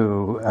more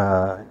to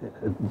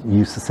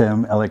use the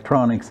same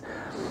electronics.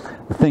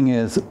 The thing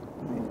is,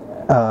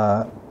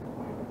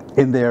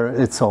 in there,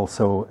 it's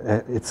also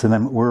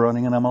we're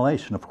running an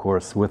emulation, of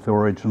course, with the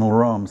original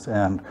ROMs,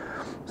 and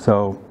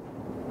so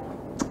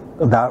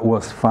that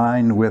was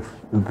fine with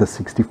the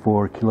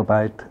 64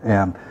 kilobyte,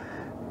 and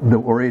the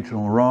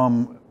original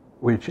ROM,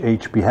 which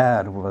HP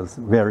had, was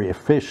very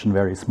efficient,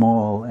 very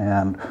small,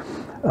 and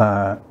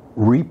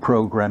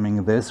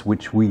reprogramming this,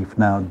 which we've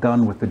now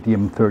done with the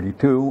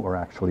DM32, or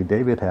actually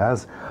David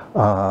has,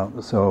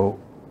 so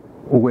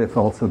with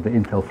also the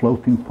Intel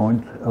floating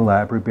point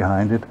library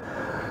behind it,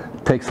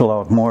 takes a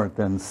lot more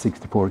than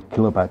 64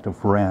 kilobyte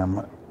of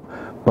RAM.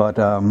 But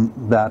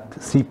that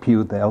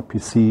CPU, the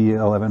LPC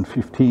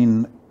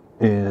 1115,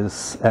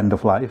 is end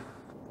of life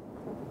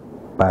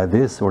by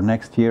this or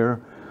next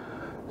year.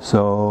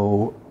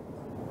 So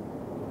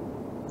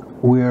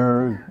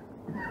we're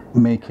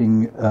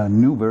making a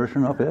new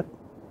version of it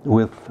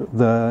with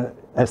the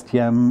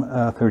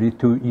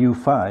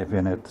STM32U5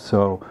 in it.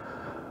 So,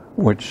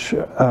 which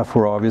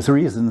for obvious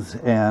reasons,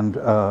 and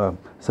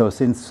so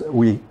since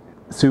we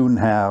soon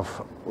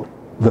have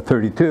the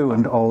 32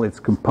 and all its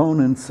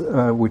components,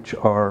 which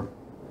are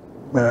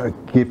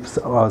gives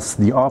us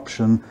the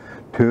option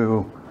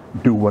to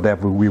do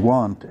whatever we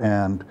want,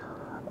 and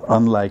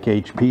unlike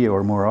HP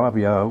or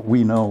Moravia,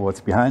 we know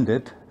what's behind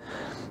it,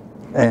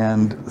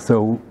 and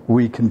so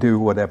we can do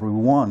whatever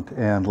we want,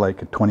 and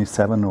like a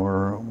 27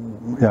 or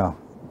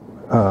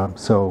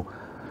so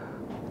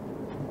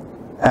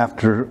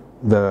after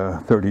the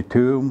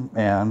 32,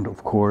 and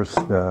of course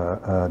the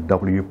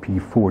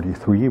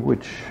WP-43,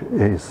 which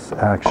is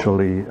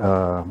actually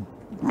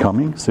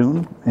coming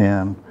soon,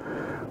 and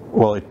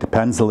well, it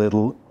depends a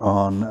little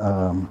on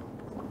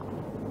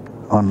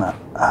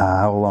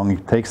how long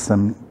it takes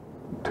them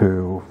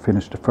to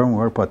finish the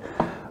firmware, but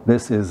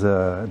this is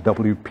a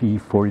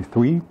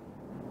WP-43.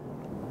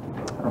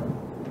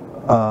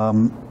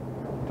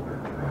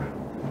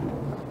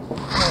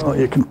 Well,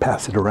 you can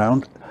pass it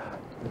around.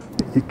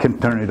 You can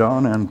turn it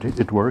on and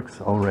it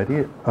works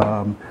already.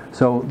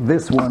 So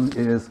this one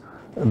is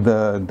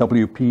the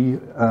WP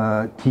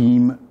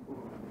team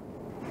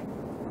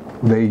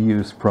they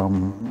used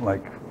from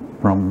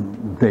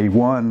day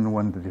one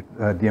when the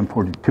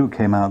DM42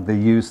 came out. They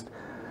used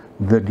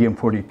the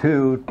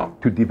DM42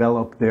 to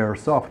develop their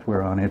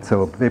software on it.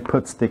 So they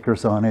put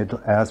stickers on it,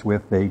 as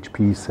with the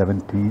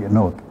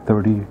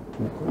HP-30,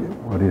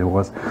 what it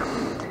was.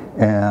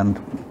 And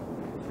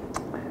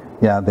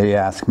yeah, they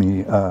asked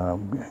me,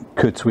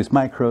 could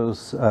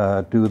SwissMicros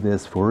do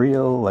this for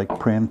real, like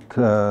print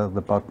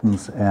the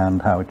buttons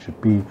and how it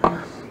should be?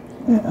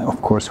 Yeah, of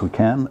course we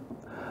can.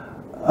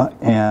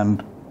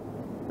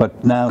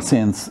 But now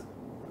since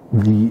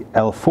the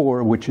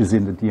L4, which is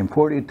in the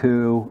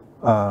DM42,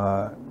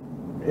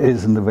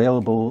 isn't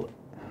available,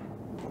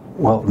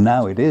 well,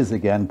 now it is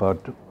again, but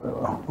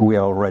we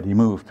already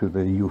moved to the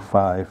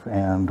U5,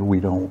 and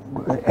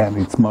and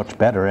it's much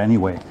better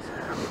anyway.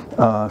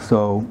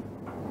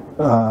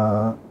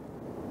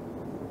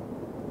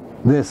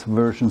 This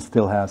version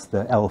still has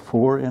the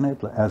L4 in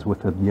it, as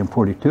with the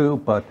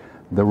DM42, but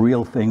the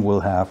real thing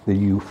will have the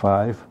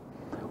U5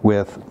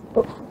 with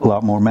a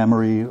lot more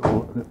memory,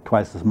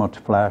 twice as much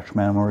flash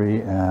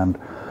memory, and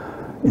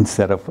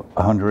instead of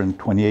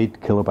 128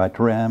 kilobyte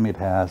RAM, it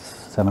has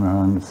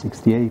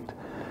 768,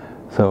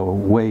 so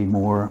way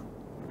more.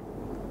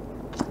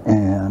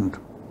 And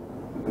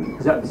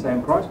is that the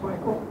same price,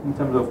 Michael, in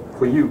terms of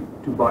for you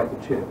to buy the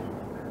chip?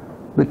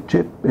 The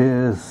chip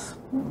is,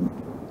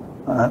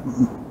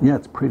 yeah,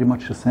 it's pretty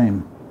much the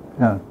same.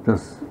 Yeah,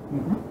 just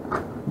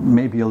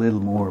maybe a little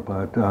more,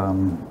 but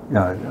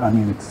yeah, I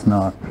mean, it's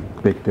not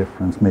a big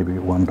difference, maybe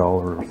 $1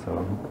 or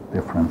so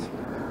difference.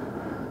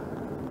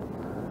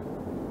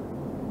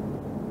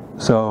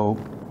 So,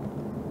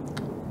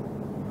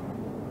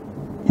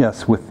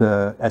 yes, with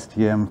the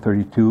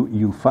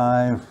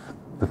STM32U5,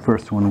 the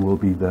first one will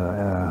be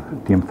the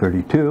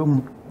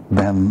DM32,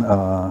 then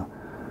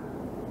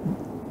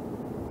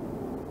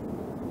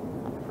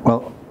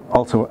well,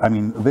 also, I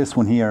mean, this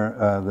one here,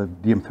 the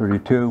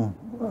DM32,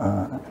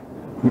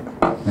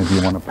 maybe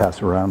you want to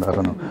pass around, I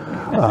don't know.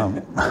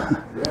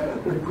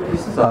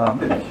 This is a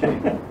lovely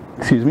machine.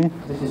 Excuse me?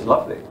 This is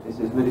lovely. This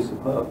is really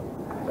superb.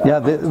 Yeah,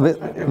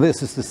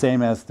 this is the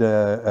same as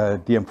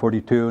the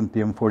DM42 and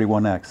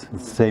DM41X.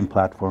 It's the same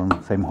platform,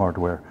 same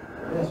hardware.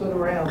 That's what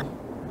around.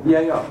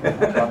 Yeah.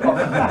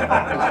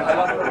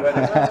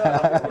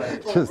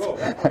 Just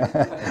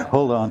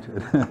hold on to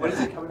it. When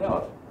is it coming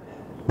out?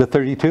 The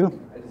 32?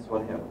 This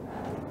one here.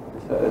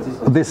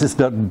 This is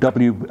the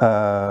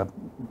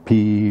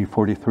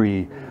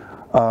WP-43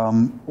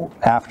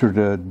 after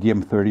the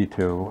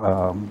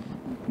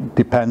DM32.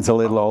 Depends a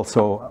little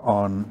also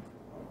on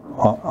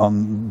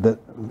the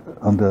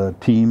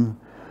team.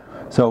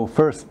 So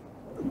first,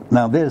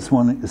 now this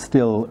one is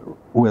still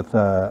with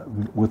the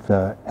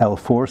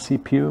L4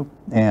 CPU,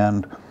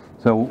 and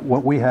so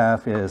what we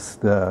have is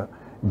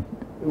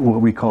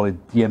what we call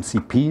it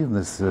DMCP.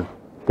 This is a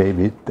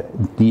David,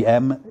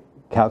 DM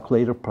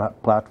calculator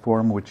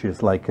platform, which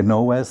is like an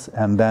OS,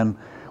 and then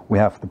we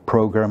have the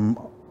program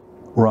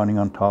running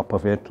on top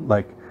of it.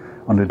 Like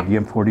on the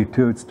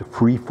DM42, it's the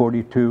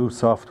Free42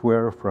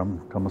 software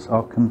from Thomas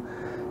Ocken,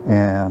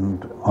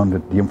 and on the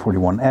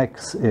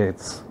DM41X,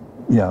 it's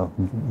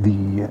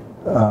the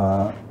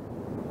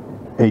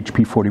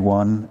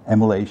HP41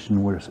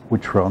 emulation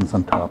which runs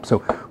on top.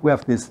 So we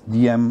have this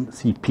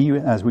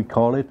DMCP, as we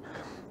call it,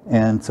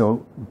 and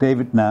so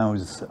David now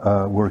is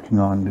working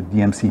on the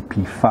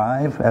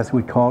DMCP5, as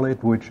we call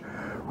it, which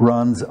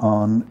runs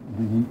on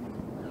the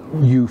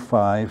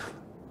U5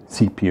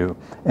 CPU,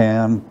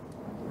 and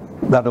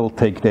that'll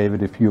take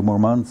David a few more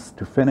months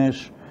to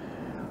finish.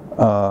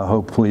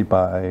 Hopefully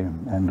by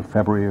end of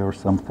February or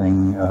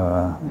something,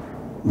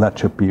 that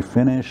should be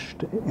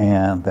finished,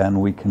 and then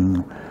we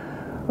can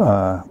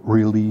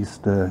release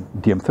the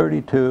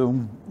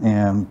DM32,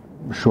 and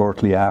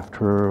shortly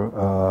after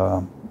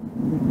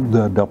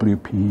the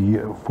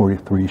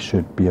WP43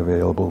 should be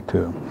available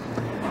too.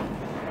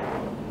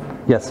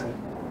 Yes?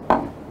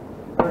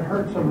 I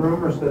heard some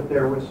rumors that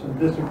there was some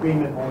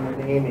disagreement on the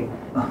naming.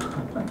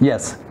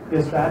 Yes.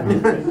 Is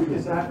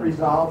that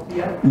resolved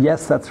yet?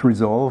 Yes, that's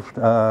resolved.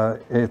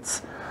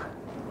 It's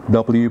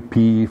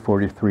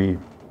WP43,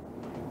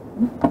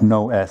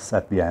 no S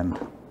at the end.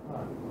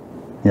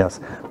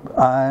 Yes.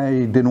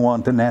 I didn't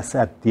want an S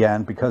at the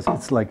end because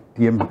it's like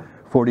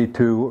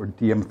DM42 or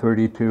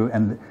DM32,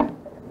 and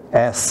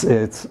S,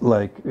 it's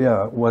like,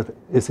 what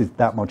is it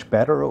that much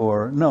better?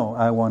 Or no,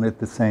 I wanted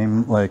the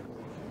same like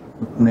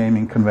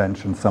naming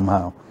convention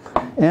somehow.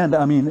 And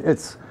I mean,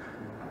 it's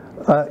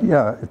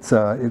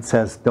it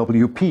says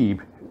WP,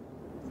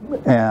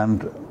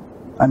 and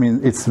I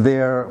mean, it's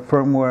their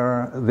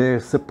firmware, they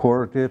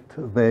support it,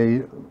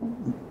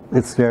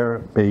 it's their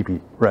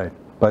baby, right?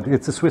 But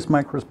it's a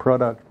SwissMicros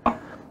product,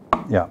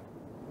 yeah.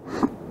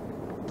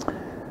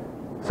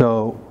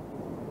 So,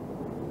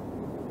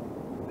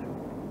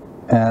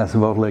 as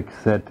Włodek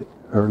said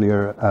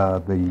earlier,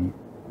 the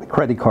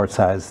credit card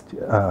sized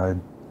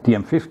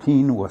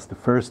DM15 was the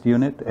first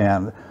unit,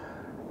 and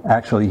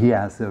actually he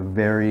has a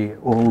very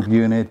old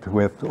unit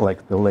with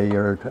like the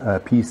layered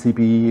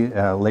PCB.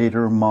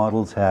 Later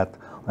models had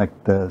like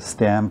the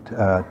stamped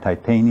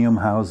titanium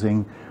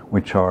housing,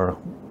 which are,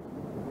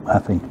 I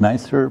think,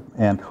 nicer,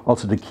 and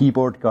also the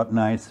keyboard got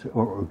nice,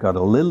 or got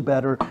a little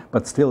better,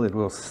 but still it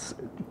was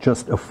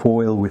just a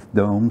foil with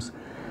domes.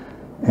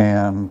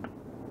 And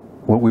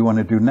what we want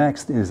to do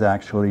next is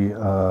actually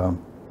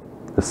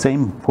the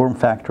same form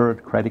factor,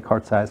 credit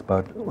card size,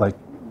 but like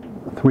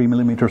 3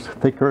 millimeters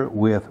thicker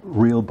with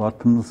real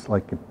buttons,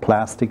 like a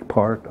plastic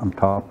part on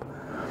top,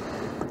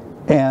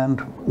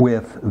 and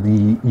with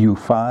the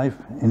U5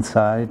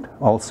 inside,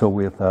 also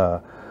with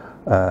a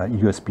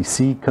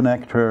USB-C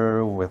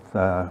connector with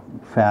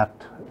FAT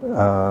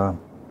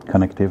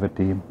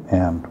connectivity,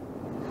 and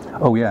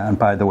oh yeah, and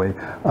by the way,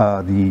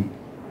 the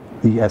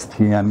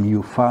STM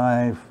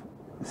U5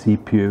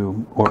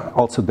 CPU, or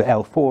also the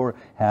L4,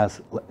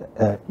 has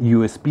a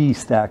USB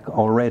stack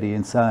already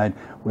inside,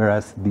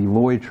 whereas the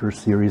Voyager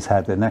series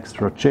had an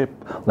extra chip,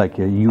 like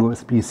a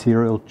USB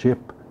serial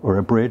chip or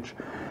a bridge,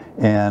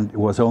 and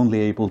was only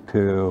able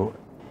to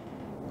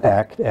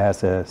act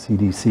as a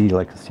CDC,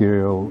 like a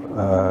serial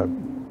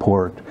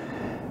port,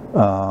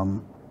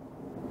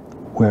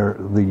 where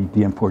the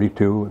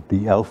DM42,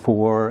 the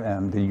L4,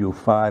 and the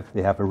U5,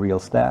 they have a real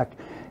stack,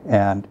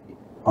 and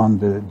on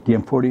the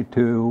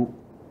DM42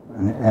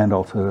 and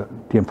also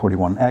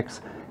DM41X,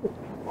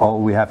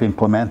 all we have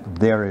implemented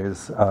there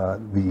is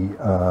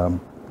the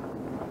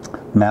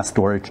mass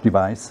storage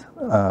device.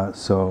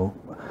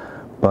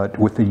 But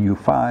with the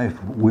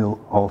U5, we'll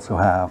also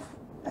have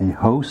a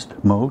host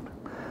mode,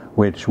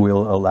 which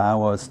will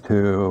allow us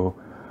to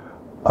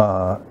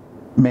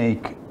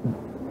make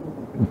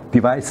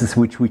devices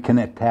which we can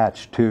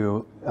attach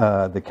to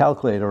the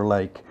calculator,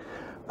 like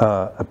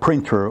a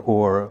printer,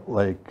 or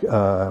like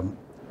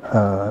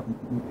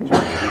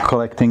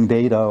collecting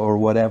data or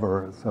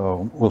whatever.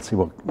 So we'll see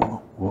what.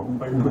 Are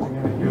you putting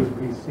in a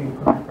USB-C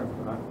connector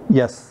for that?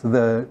 Yes,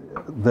 the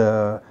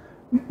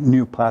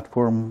new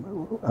platform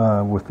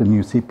with the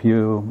new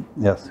CPU,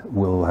 yes,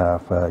 will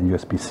have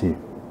USB-C.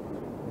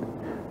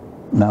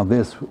 Now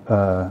this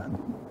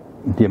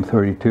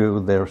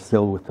DM32, they're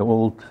still with the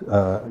old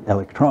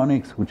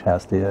electronics, which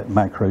has the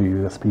micro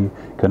USB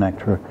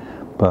connector,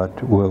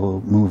 but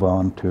we'll move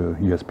on to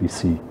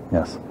USB-C,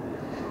 yes.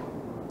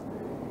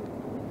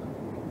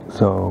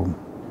 So.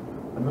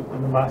 And the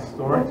mass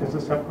storage is a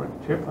separate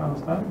chip, I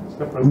understand?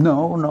 Separate.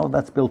 No,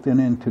 that's built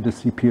into the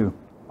CPU.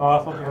 Oh, I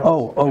thought you had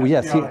Oh,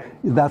 yes, SPI.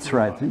 that's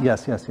right.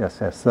 Yes.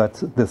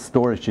 That's the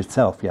storage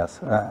itself, yes.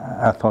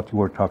 I thought you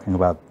were talking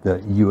about the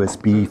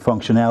USB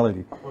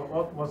functionality.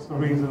 What's the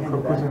reason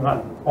for putting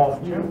that off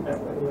chip?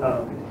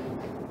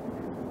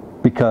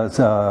 Because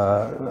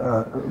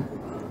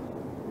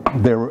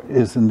there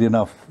isn't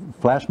enough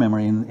flash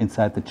memory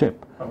inside the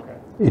chip. Okay.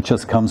 It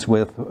just comes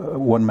with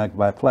 1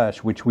 megabyte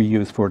flash, which we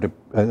use for the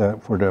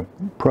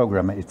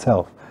program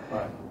itself.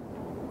 Right.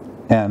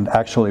 And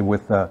actually,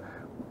 with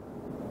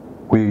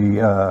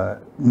we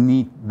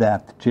need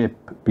that chip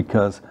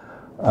because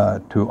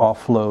to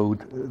offload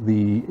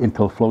the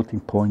Intel floating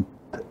point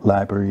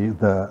library,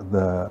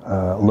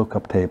 the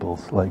lookup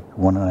tables, like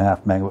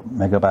 1.5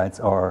 megabytes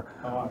are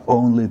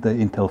only the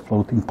Intel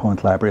floating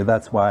point library.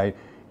 That's why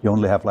you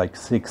only have like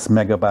 6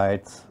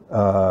 megabytes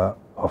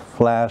of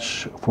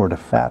flash for the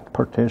FAT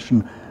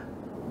partition.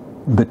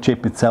 The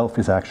chip itself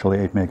is actually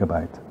 8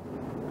 megabytes.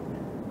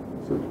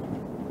 So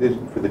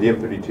for the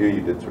DM32,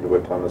 you did sort of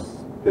what Thomas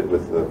did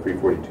with the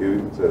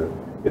 342.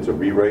 It's a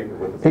rewrite of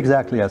what the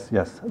Exactly,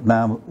 yes.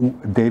 Now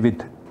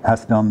David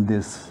has done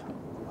this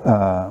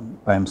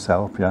by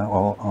himself, yeah,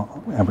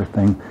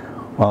 everything.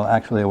 Well,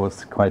 actually, it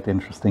was quite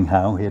interesting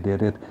how he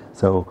did it.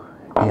 So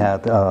he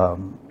had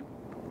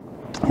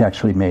he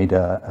actually made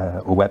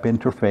a web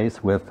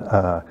interface with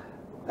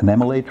an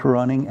emulator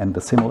running and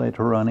the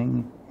simulator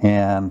running,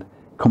 and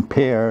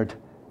compared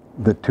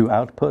the two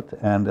output.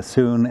 And as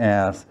soon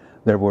as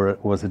there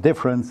was a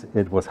difference,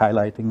 it was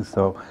highlighting.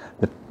 So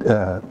that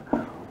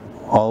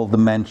all the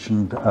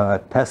mentioned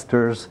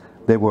testers,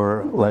 they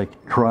were like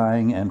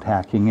trying and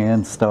hacking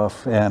in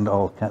stuff and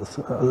all kinds,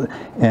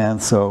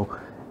 and so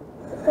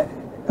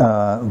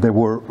they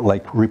were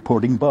like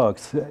reporting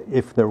bugs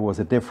if there was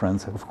a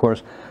difference. Of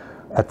course,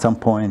 at some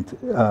point,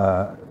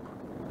 the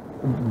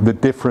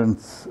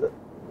difference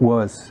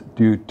was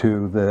due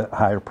to the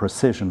higher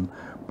precision,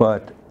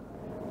 but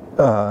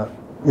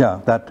yeah,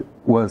 that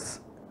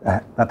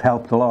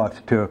helped a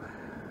lot to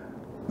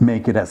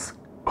make it as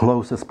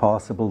close as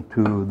possible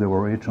to the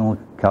original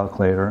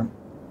calculator.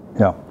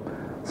 Yeah.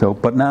 So,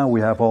 but now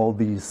we have all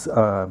these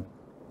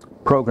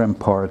program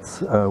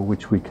parts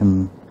which we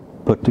can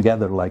put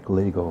together like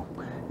Lego,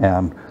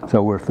 and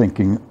so we're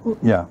thinking,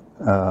 yeah,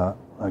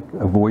 like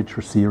a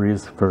Voyager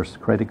series, first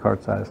credit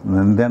card size,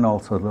 and then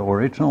also the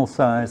original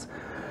size,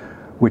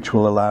 which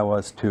will allow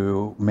us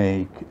to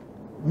make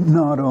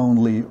not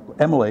only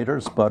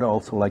emulators but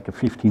also like a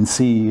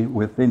 15C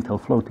with Intel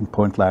floating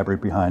point library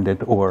behind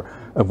it, or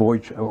a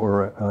Voyager,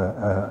 or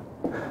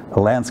a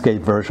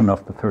landscape version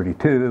of the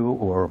 32,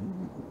 or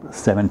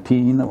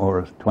 17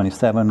 or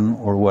 27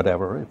 or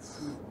whatever.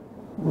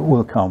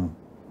 Will come,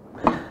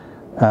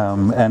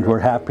 and we're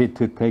happy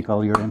to take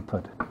all your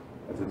input.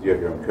 Since you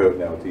have your own code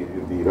now,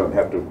 you don't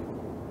have to,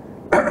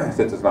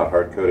 since it's not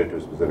hard coded to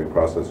a specific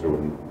processor.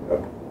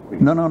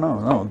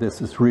 No.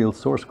 This is real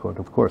source code,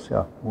 of course.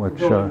 Yeah,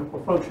 which a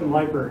function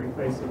library,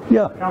 basically.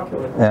 Yeah.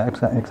 Calculator. Yeah,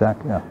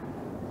 exactly. Yeah.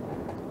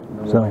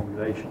 So,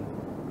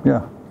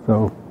 yeah,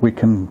 so we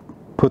can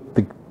put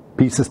the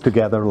pieces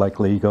together like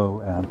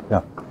Lego, and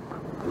yeah.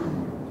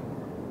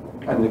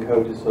 And the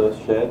code is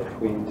shared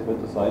between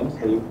different designs.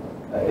 So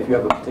if you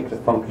have a particular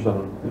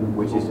function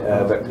which is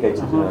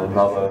replicated in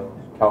another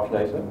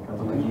calculator,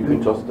 you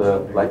can just,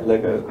 like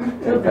Lego,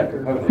 take that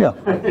component. Yeah.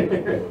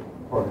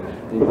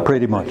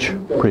 Pretty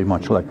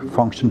much like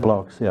function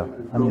blocks. Yeah.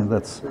 I mean,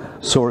 that's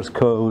source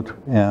code,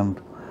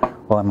 and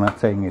well, I'm not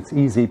saying it's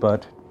easy,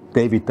 but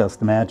David does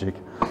the magic.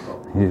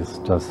 He's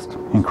just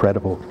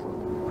incredible.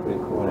 Pretty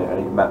cool, and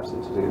he maps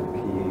it to the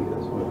PE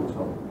as well.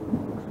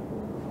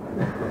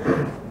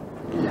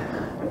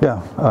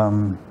 Yeah.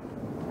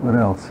 What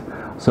else?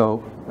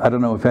 So I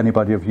don't know if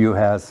anybody of you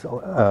has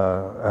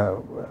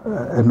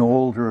an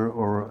older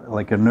or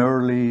like an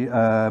early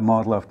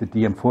model of the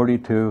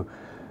DM42.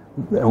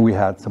 We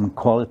had some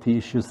quality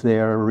issues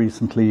there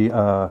recently.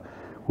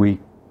 We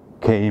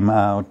came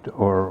out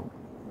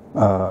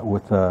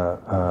with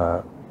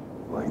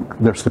like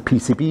there's the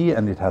PCB,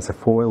 and it has a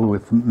foil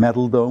with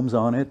metal domes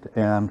on it,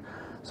 and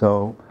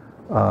so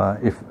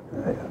if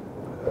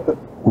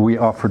we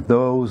offered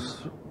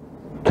those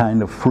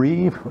kind of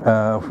free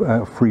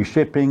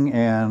shipping,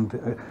 and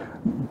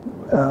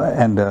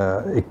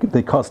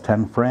they cost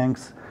 10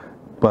 francs,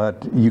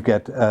 but you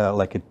get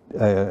like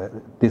a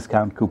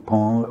discount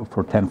coupon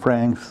for 10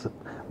 francs.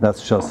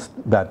 That's just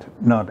that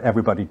not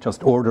everybody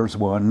just orders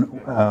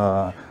one.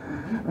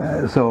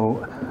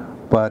 So,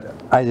 but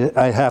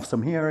I have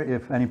some here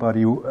if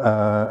anybody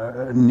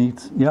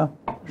needs. Yeah,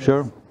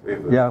 sure.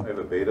 We have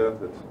a beta.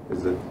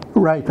 Is it?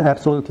 Right,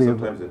 absolutely.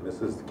 Sometimes it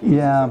misses the keys.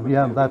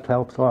 Yeah, that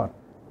helps a lot.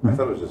 I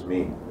thought it was just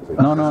me.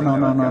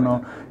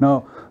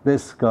 No.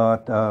 This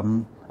got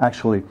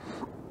actually.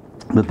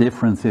 The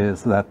difference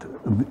is that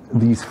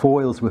these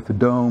foils with the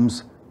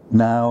domes,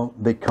 now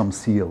they come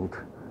sealed,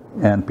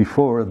 and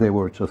before they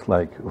were just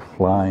like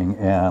flying,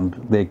 and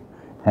they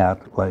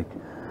had like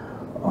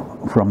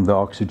from the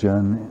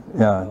oxygen,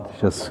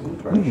 just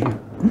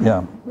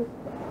yeah.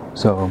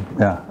 So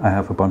yeah, I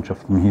have a bunch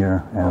of them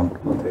here, and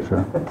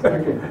sure.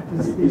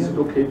 Is it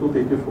okay to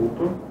take a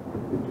photo?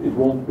 It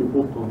won't be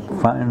put on.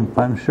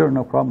 Fine, sure,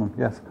 no problem.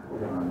 Yes.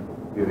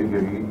 Your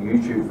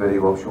YouTube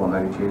video will show how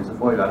you change the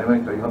foil anyway.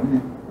 Do you have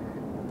any?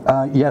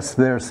 Yes,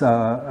 there's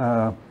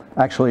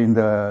actually in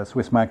the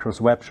SwissMicros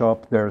web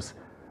shop, there's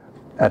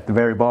at the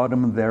very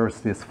bottom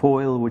there's this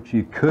foil which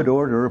you could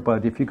order,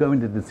 but if you go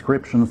into the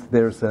descriptions,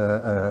 there's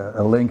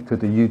a link to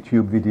the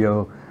YouTube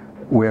video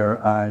where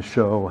I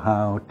show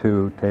how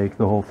to take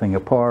the whole thing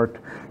apart,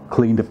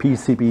 clean the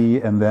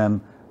PCB, and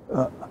then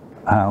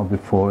how the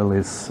foil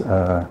is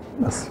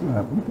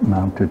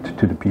mounted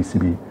to the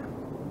PCB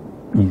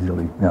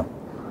easily. Yeah.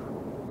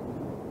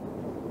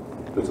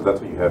 So that's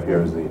what you have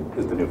here is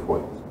the new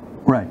foils.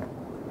 Right.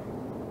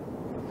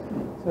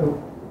 So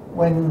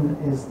when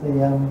is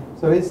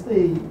is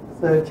the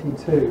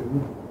 32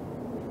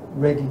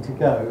 ready to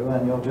go,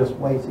 and you're just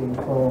waiting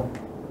for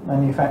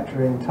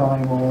manufacturing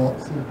time or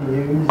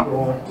CPUs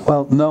or?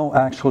 Well, no,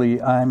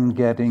 actually, I'm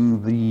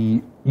getting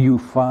the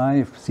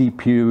U5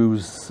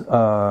 CPUs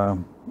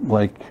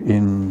like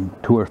in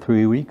 2 or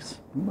 3 weeks,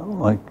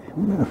 like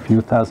a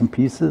few thousand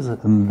pieces,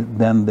 and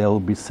then they'll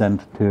be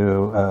sent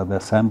to the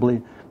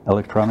assembly,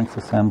 electronics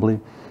assembly,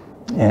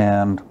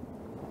 and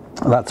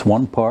that's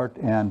one part.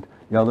 And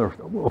the other,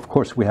 of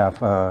course, we have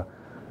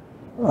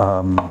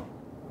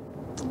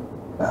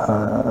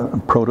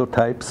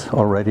prototypes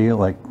already,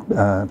 like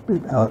the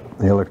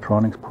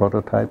electronics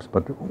prototypes,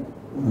 but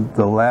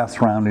the last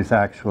round is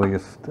actually,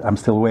 I'm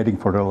still waiting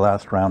for the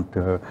last round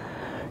to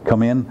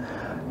come in,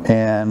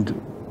 and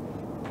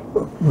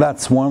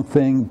that's one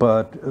thing,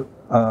 but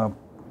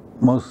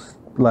most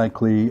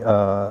likely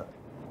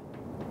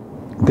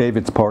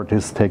David's part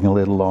is taking a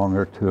little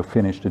longer to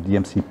finish the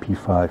DMC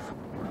P5,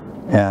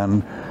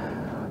 and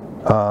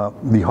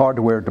the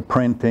hardware, the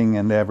printing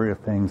and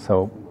everything.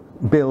 So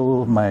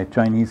Bill, my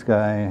Chinese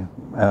guy,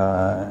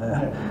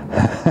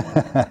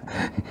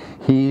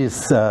 he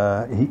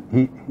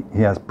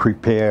has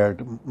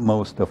prepared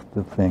most of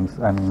the things.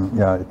 I mean,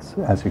 yeah, it's,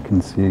 as you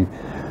can see,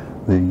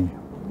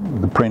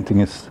 the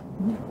printing is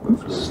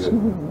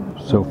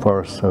so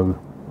far so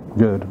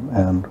good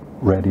and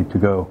ready to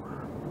go.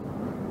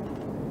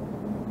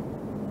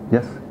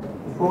 Yes?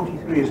 The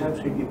 43 is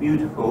absolutely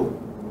beautiful.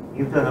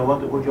 You've done a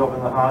wonderful job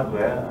on the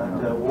hardware,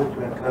 and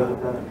Walter and Co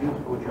have done a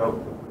beautiful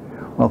job.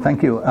 Well,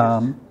 thank you.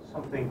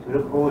 Something to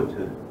look forward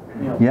to.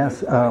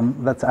 Yes,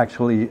 that's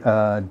actually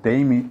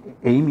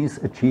Amy's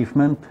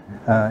achievement.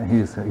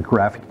 He's a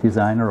graphic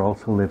designer,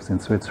 also lives in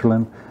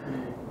Switzerland.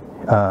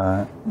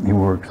 He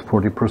works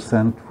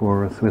 40%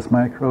 for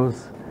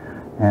SwissMicros,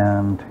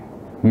 and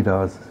he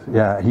does,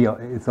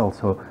 it's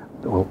also,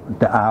 well,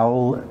 the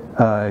owl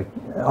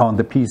on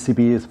the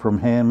PCB is from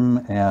him,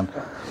 and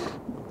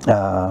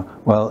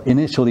well,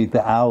 initially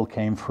the owl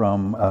came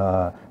from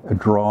a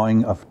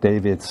drawing of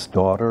David's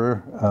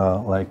daughter,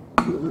 like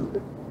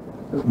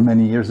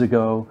many years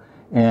ago,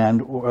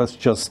 and was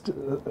just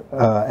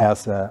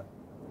as a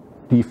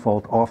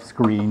default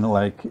off-screen,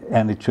 like,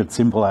 and it should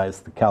symbolize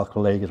the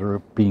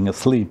calculator being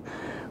asleep.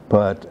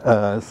 But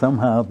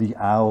somehow the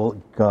owl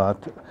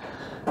got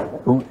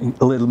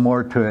a little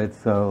more to it,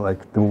 so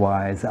like the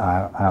wise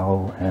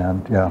owl,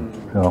 and yeah,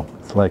 so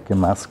it's like a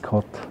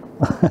mascot.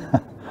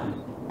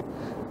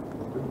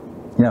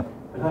 Yeah.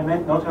 But I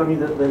meant not only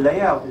that the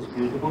layout is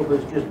beautiful, but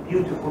it's just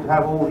beautiful to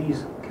have all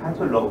these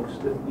catalogues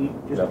that you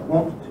just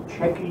want to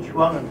check each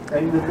one and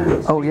play with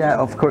them. Oh yeah,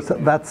 of course.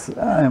 That's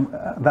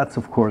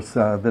of course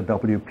the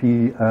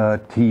WP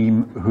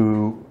team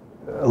who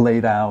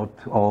laid out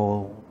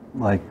all,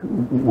 like,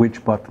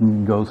 which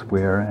button goes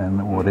where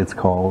and what it's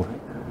called.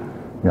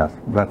 Yes,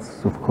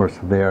 that's of course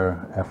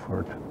their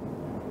effort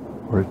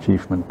or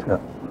achievement. Yeah.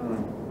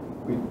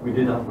 We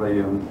did have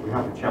we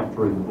have a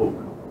chapter in the book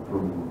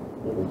from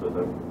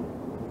Walter,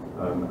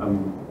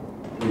 and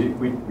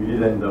we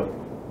did end up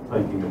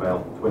taking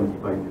about 20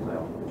 pages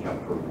out of the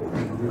chapter report,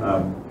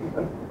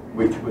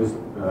 which was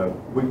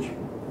which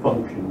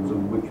functions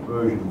and which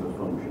versions of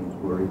functions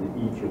were in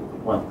each of the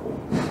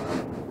platforms.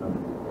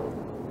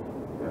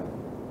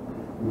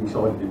 We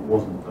decided it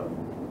wasn't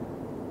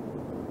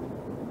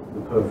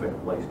the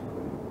perfect place to put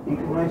it. He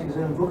can write his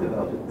own book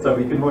about it. So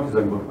he can write his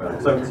own book about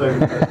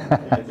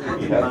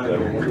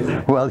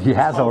it. Well, he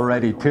has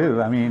already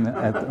too. I mean,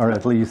 or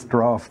at least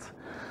drafts.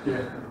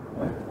 Yeah.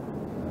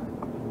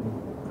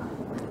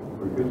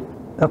 Very good.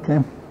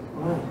 Okay.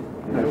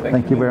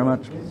 Thank you very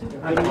much.